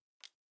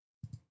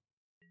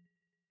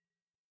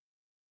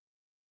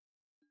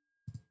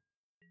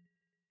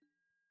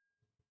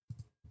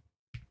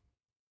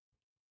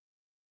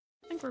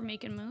 I think we're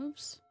making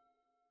moves.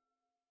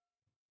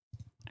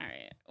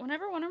 Alright.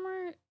 Whenever one or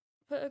more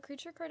put a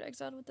creature card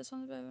exiled with this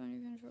on the battlefield under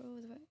your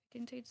control, with it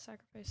can take to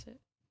sacrifice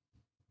it.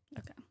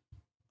 Okay.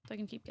 So I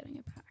can keep getting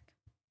it back.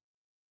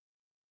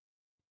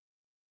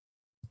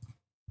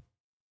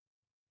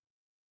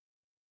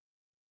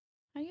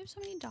 Why do you have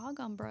so many dog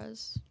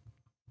umbras?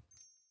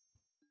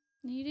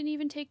 You didn't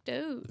even take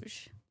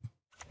Doge.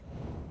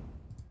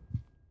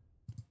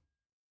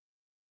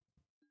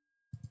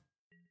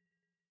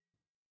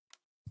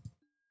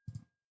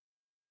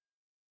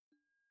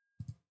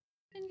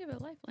 Didn't give it a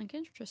lifelink.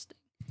 Interesting.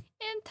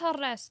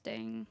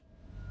 Interesting.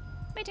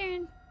 My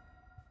turn.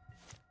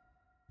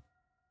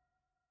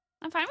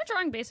 I'm fine with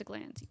drawing basic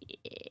lands.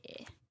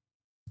 Yeah.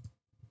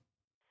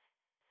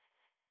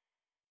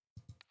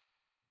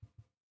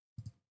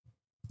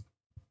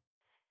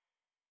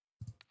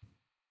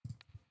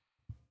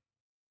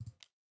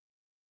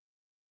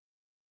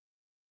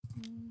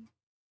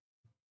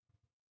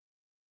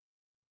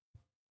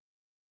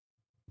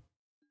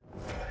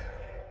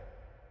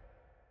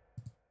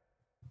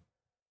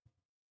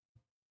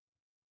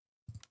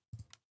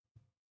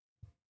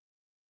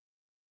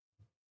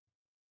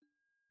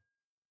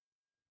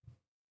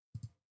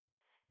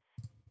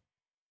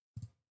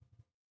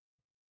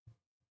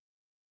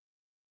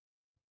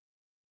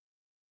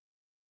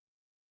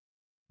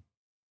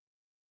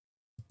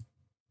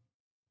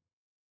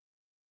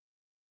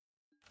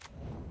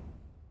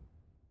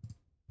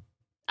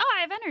 Oh,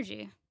 I have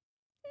energy.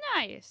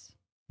 Nice.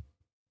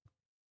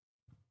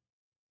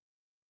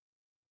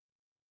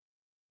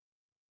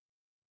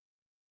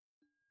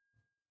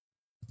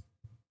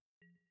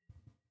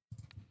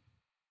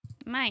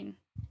 Mine.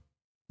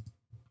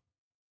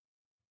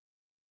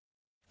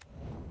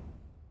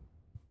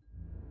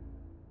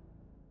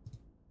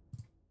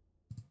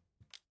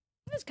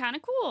 That's kind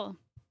of cool.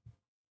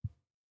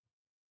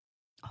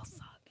 Oh,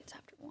 fuck. It's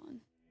after 1.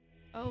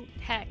 Oh,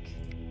 heck.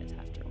 It's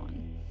after 1.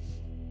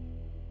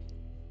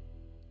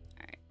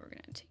 Alright, we're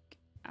gonna take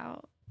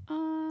out...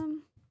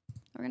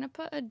 We're gonna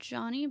put a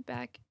Johnny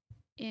back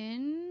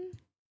in.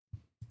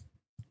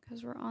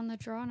 Because we're on the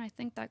draw, and I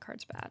think that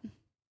card's bad.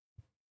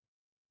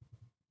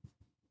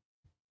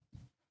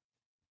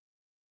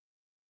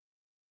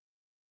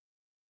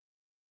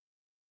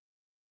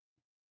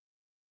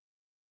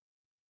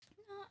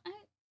 No,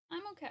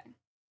 I'm okay.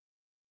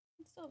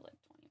 It's still have like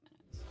 20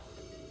 minutes.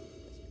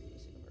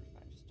 This could be over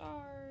 5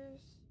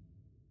 stars.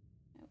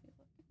 How we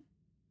looking?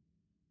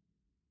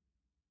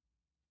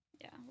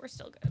 Yeah, we're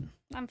still good.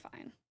 I'm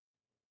fine.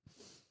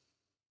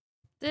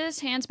 This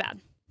hand's bad.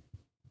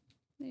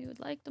 We would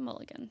like the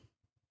mulligan.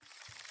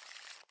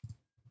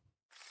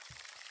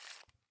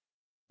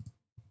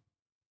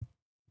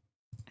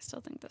 I still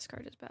think this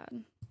card is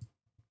bad.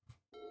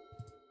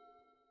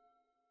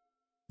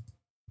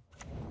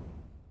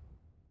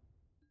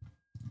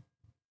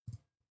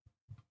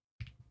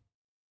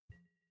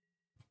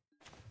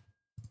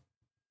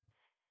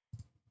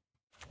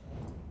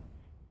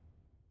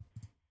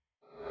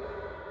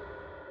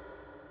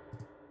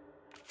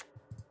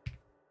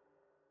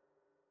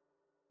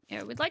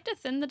 Yeah, we'd like to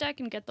thin the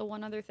deck and get the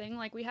one other thing.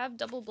 Like, we have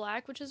double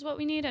black, which is what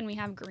we need, and we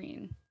have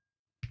green.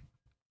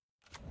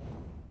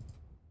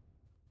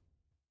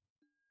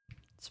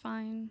 It's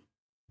fine.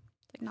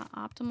 It's, like, not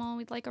optimal.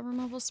 We'd like a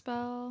removal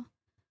spell.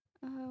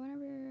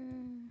 Whenever...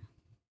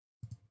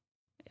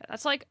 Yeah,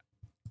 that's, like,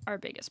 our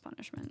biggest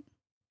punishment.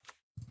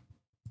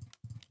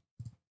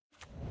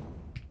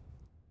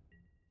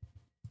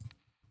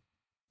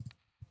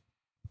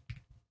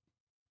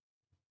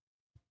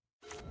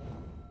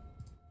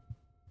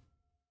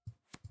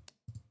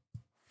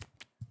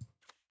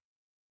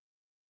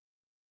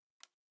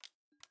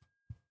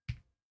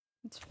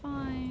 It's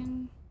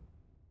fine.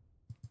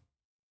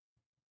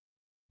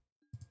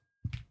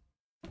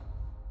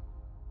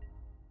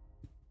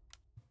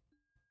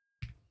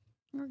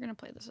 We're gonna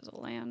play this as a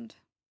land.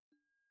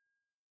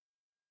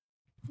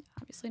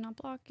 Obviously not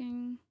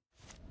blocking.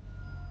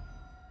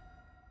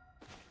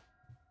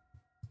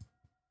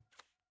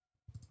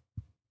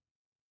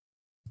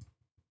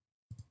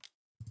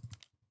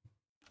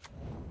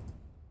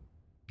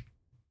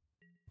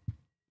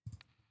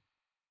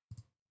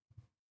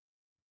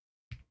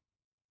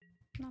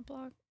 Not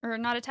block, or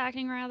not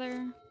attacking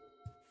rather.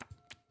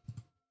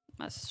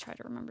 Let's try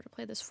to remember to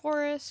play this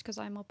forest because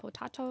I'm a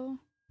potato.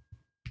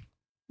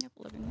 Yep,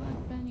 living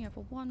weapon. You have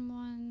a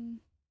 1/1.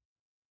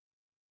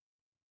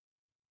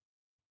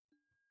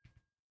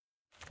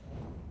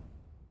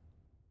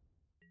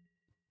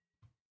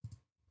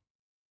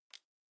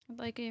 I'd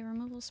like a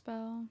removal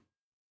spell.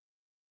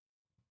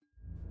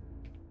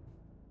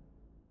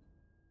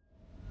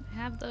 I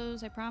have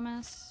those, I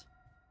promise.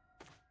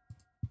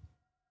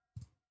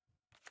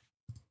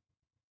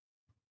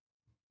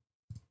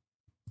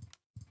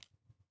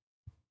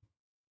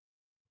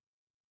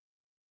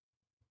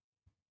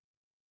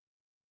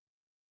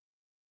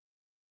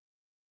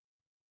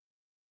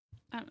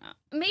 I don't know.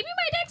 Maybe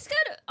my deck's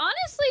good.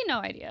 Honestly, no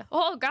idea.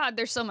 Oh god,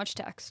 there's so much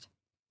text.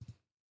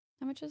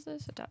 How much is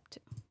this? A top 2.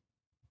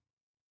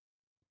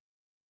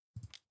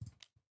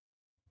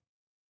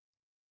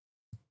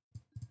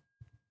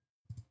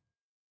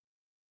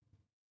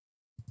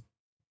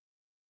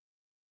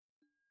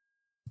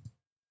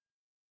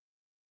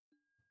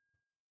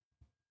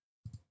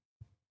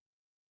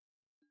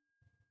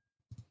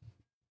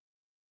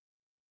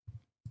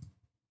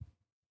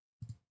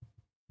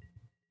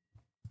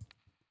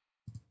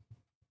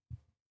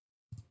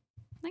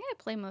 I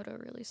play Moto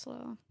really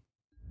slow?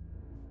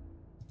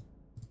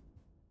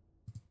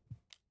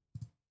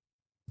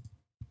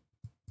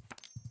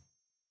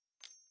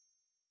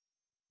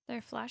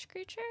 Their flash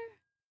creature?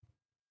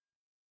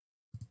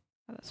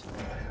 Oh, that's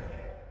fine.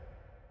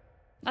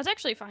 That's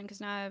actually fine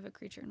because now I have a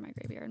creature in my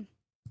graveyard.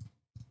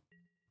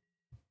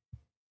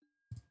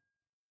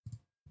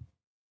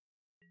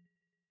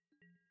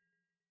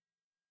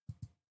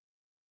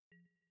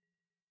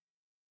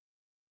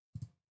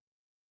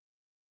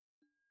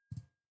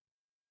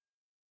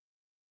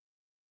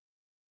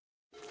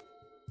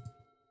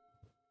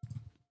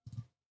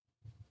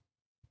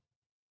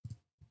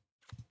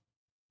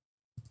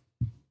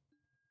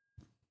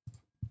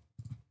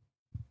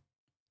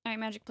 Alright,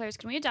 Magic players,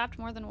 can we adapt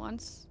more than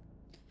once?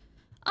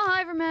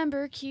 I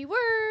remember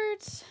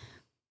keywords!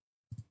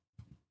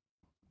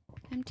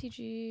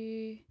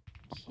 MTG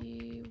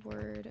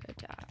keyword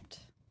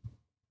adapt.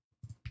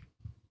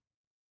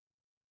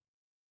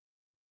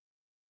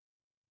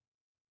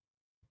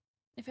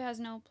 If it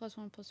has no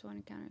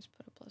 +1/+1 counters,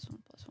 put a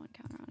 +1/+1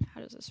 counter on it. How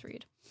does this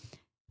read?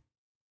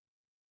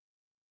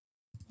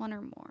 One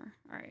or more.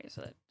 Alright,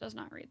 so it does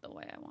not read the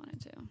way I want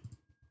it to.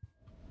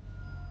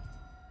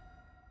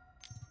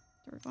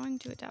 So we're going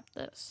to adapt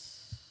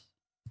this.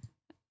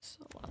 That's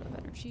a lot of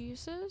energy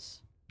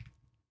uses.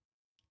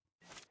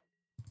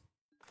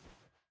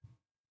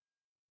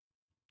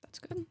 That's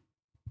good.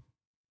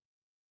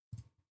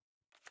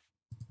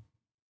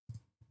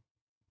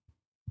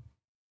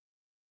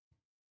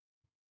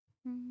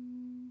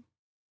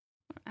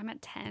 I'm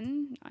at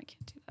 10? No, I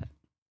can't do that.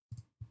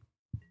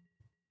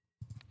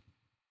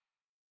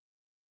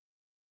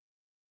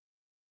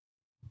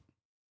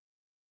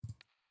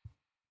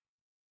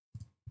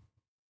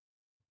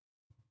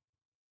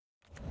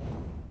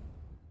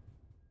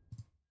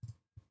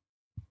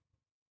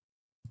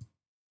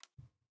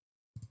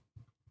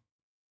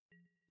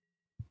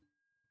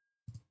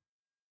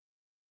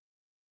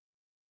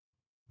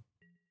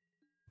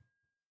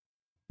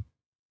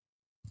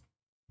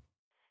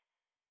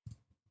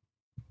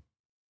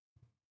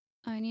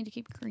 I need to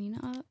keep green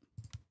up.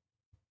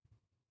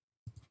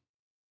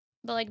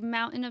 The like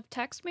mountain of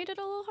text made it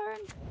a little hard.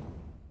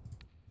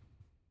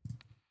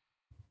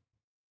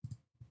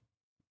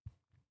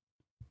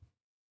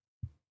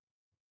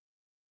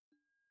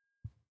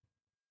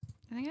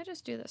 I think I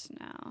just do this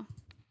now.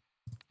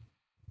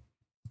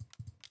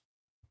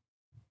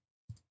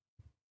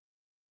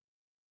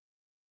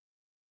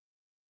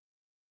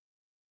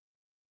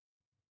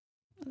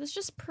 This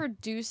just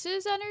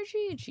produces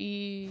energy?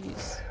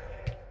 Jeez.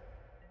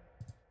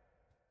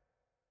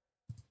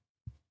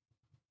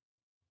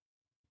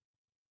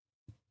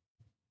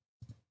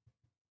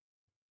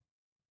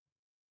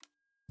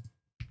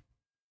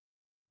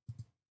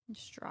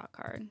 Just draw a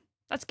card.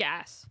 That's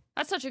gas.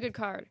 That's such a good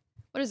card.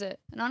 What is it?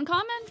 An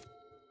uncommon?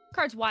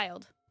 Card's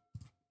wild.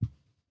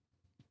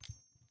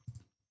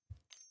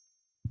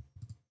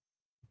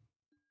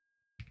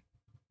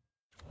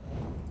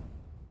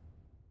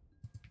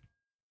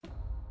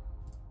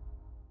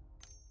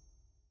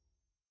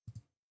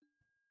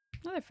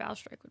 Another foul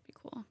strike would be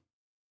cool.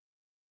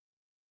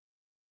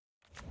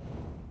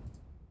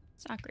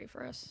 It's not great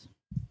for us.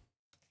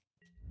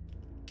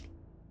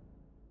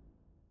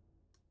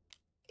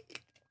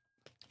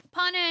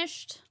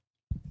 Punished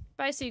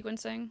by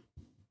sequencing.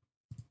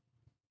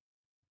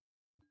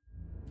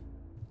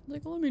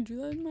 Like, let me do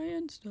that in my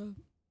end stuff.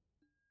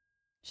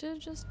 Should've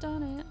just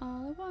done it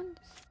all at once.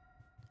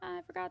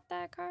 I forgot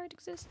that card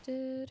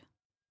existed.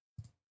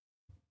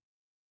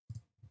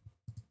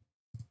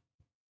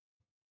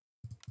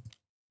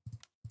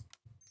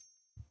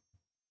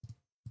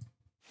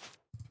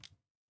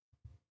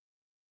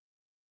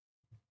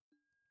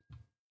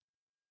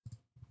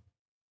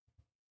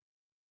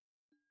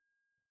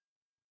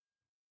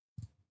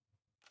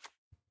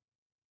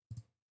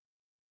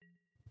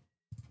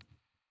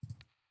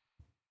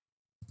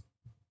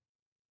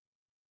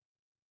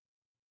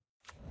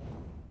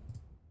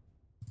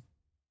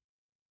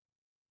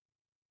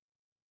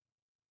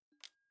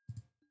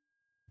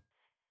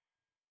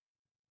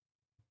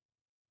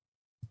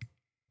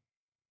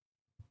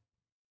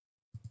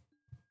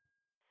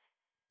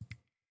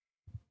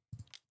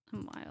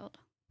 I'm wild.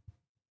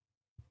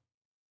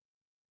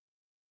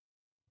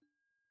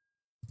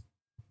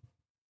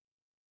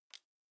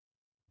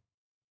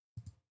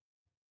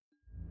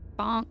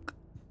 Bonk.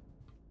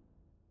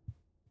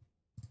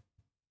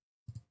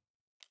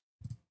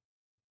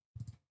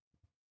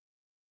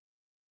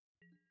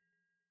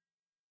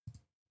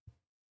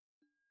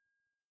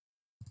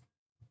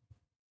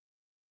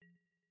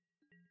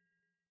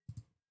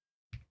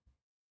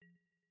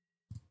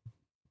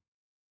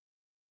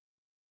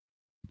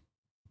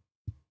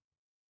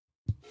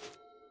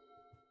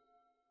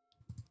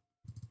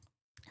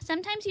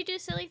 Sometimes you do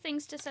silly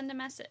things to send a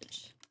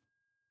message.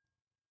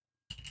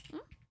 Hmm?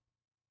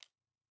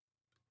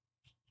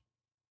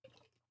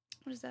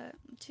 What is that?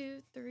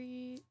 2,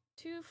 3,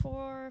 2,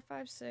 4,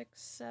 5,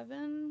 6,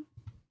 7.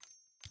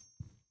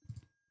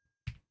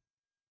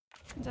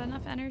 Is that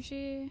enough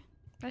energy?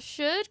 That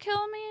should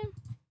kill me.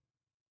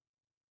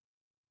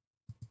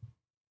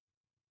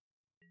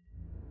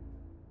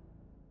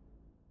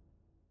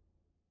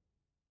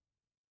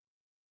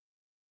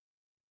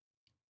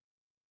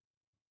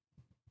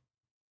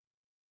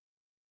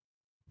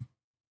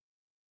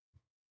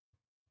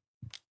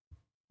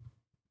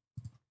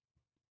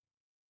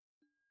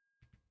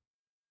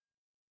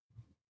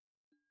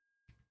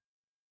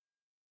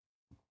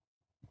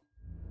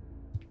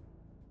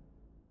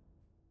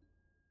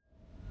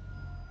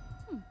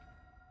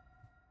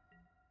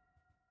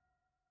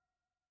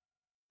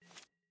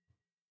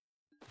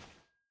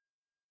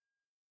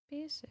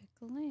 basic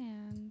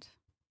land.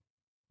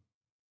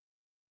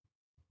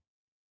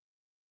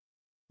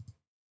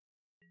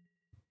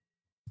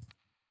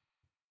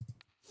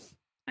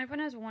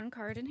 Everyone has one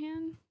card in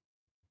hand.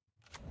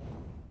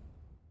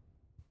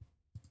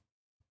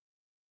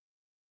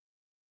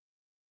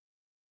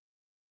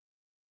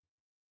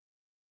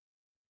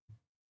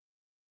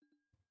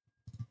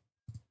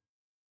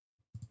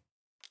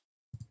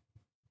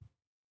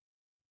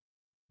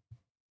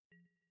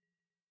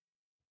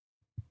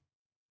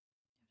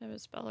 If you have a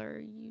speller,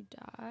 you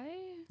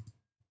die.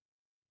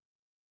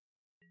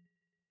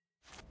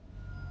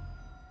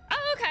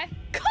 Oh, okay.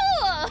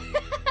 Cool!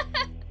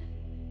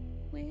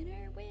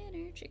 Winner,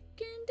 winner, chicken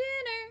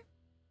dinner.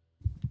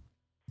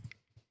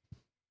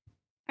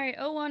 Alright,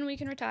 01, we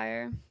can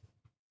retire.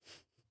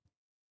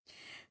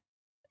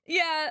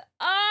 Yeah,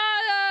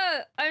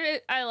 I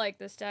like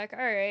this deck.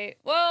 Alright,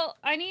 well,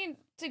 I need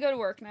to go to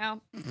work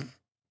now.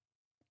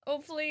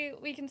 Hopefully,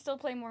 we can still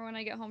play more when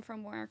I get home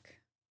from work.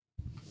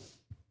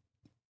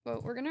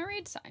 But we're gonna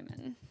read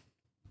Simon.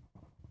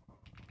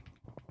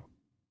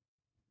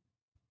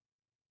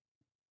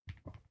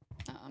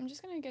 I'm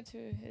just gonna get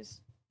to his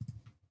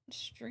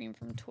stream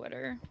from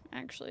Twitter,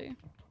 actually.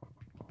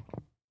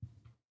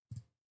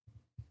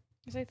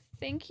 Because I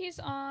think he's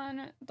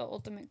on the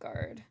Ultimate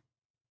Guard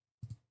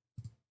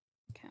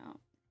account.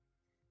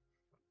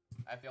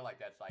 I feel like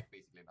that's like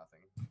basically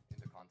nothing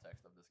in the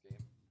context of this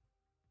game.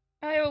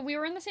 Oh, we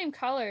were in the same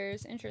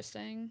colors.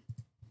 Interesting.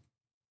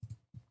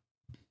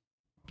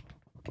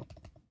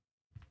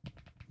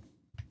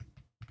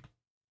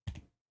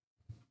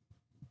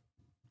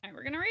 Alright,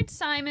 we're gonna read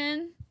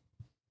Simon.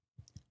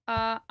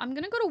 I'm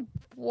gonna go to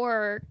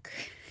work.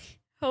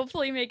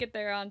 Hopefully make it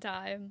there on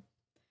time.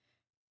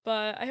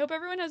 But I hope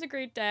everyone has a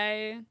great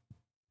day.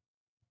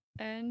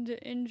 And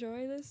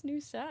enjoy this new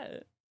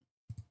set.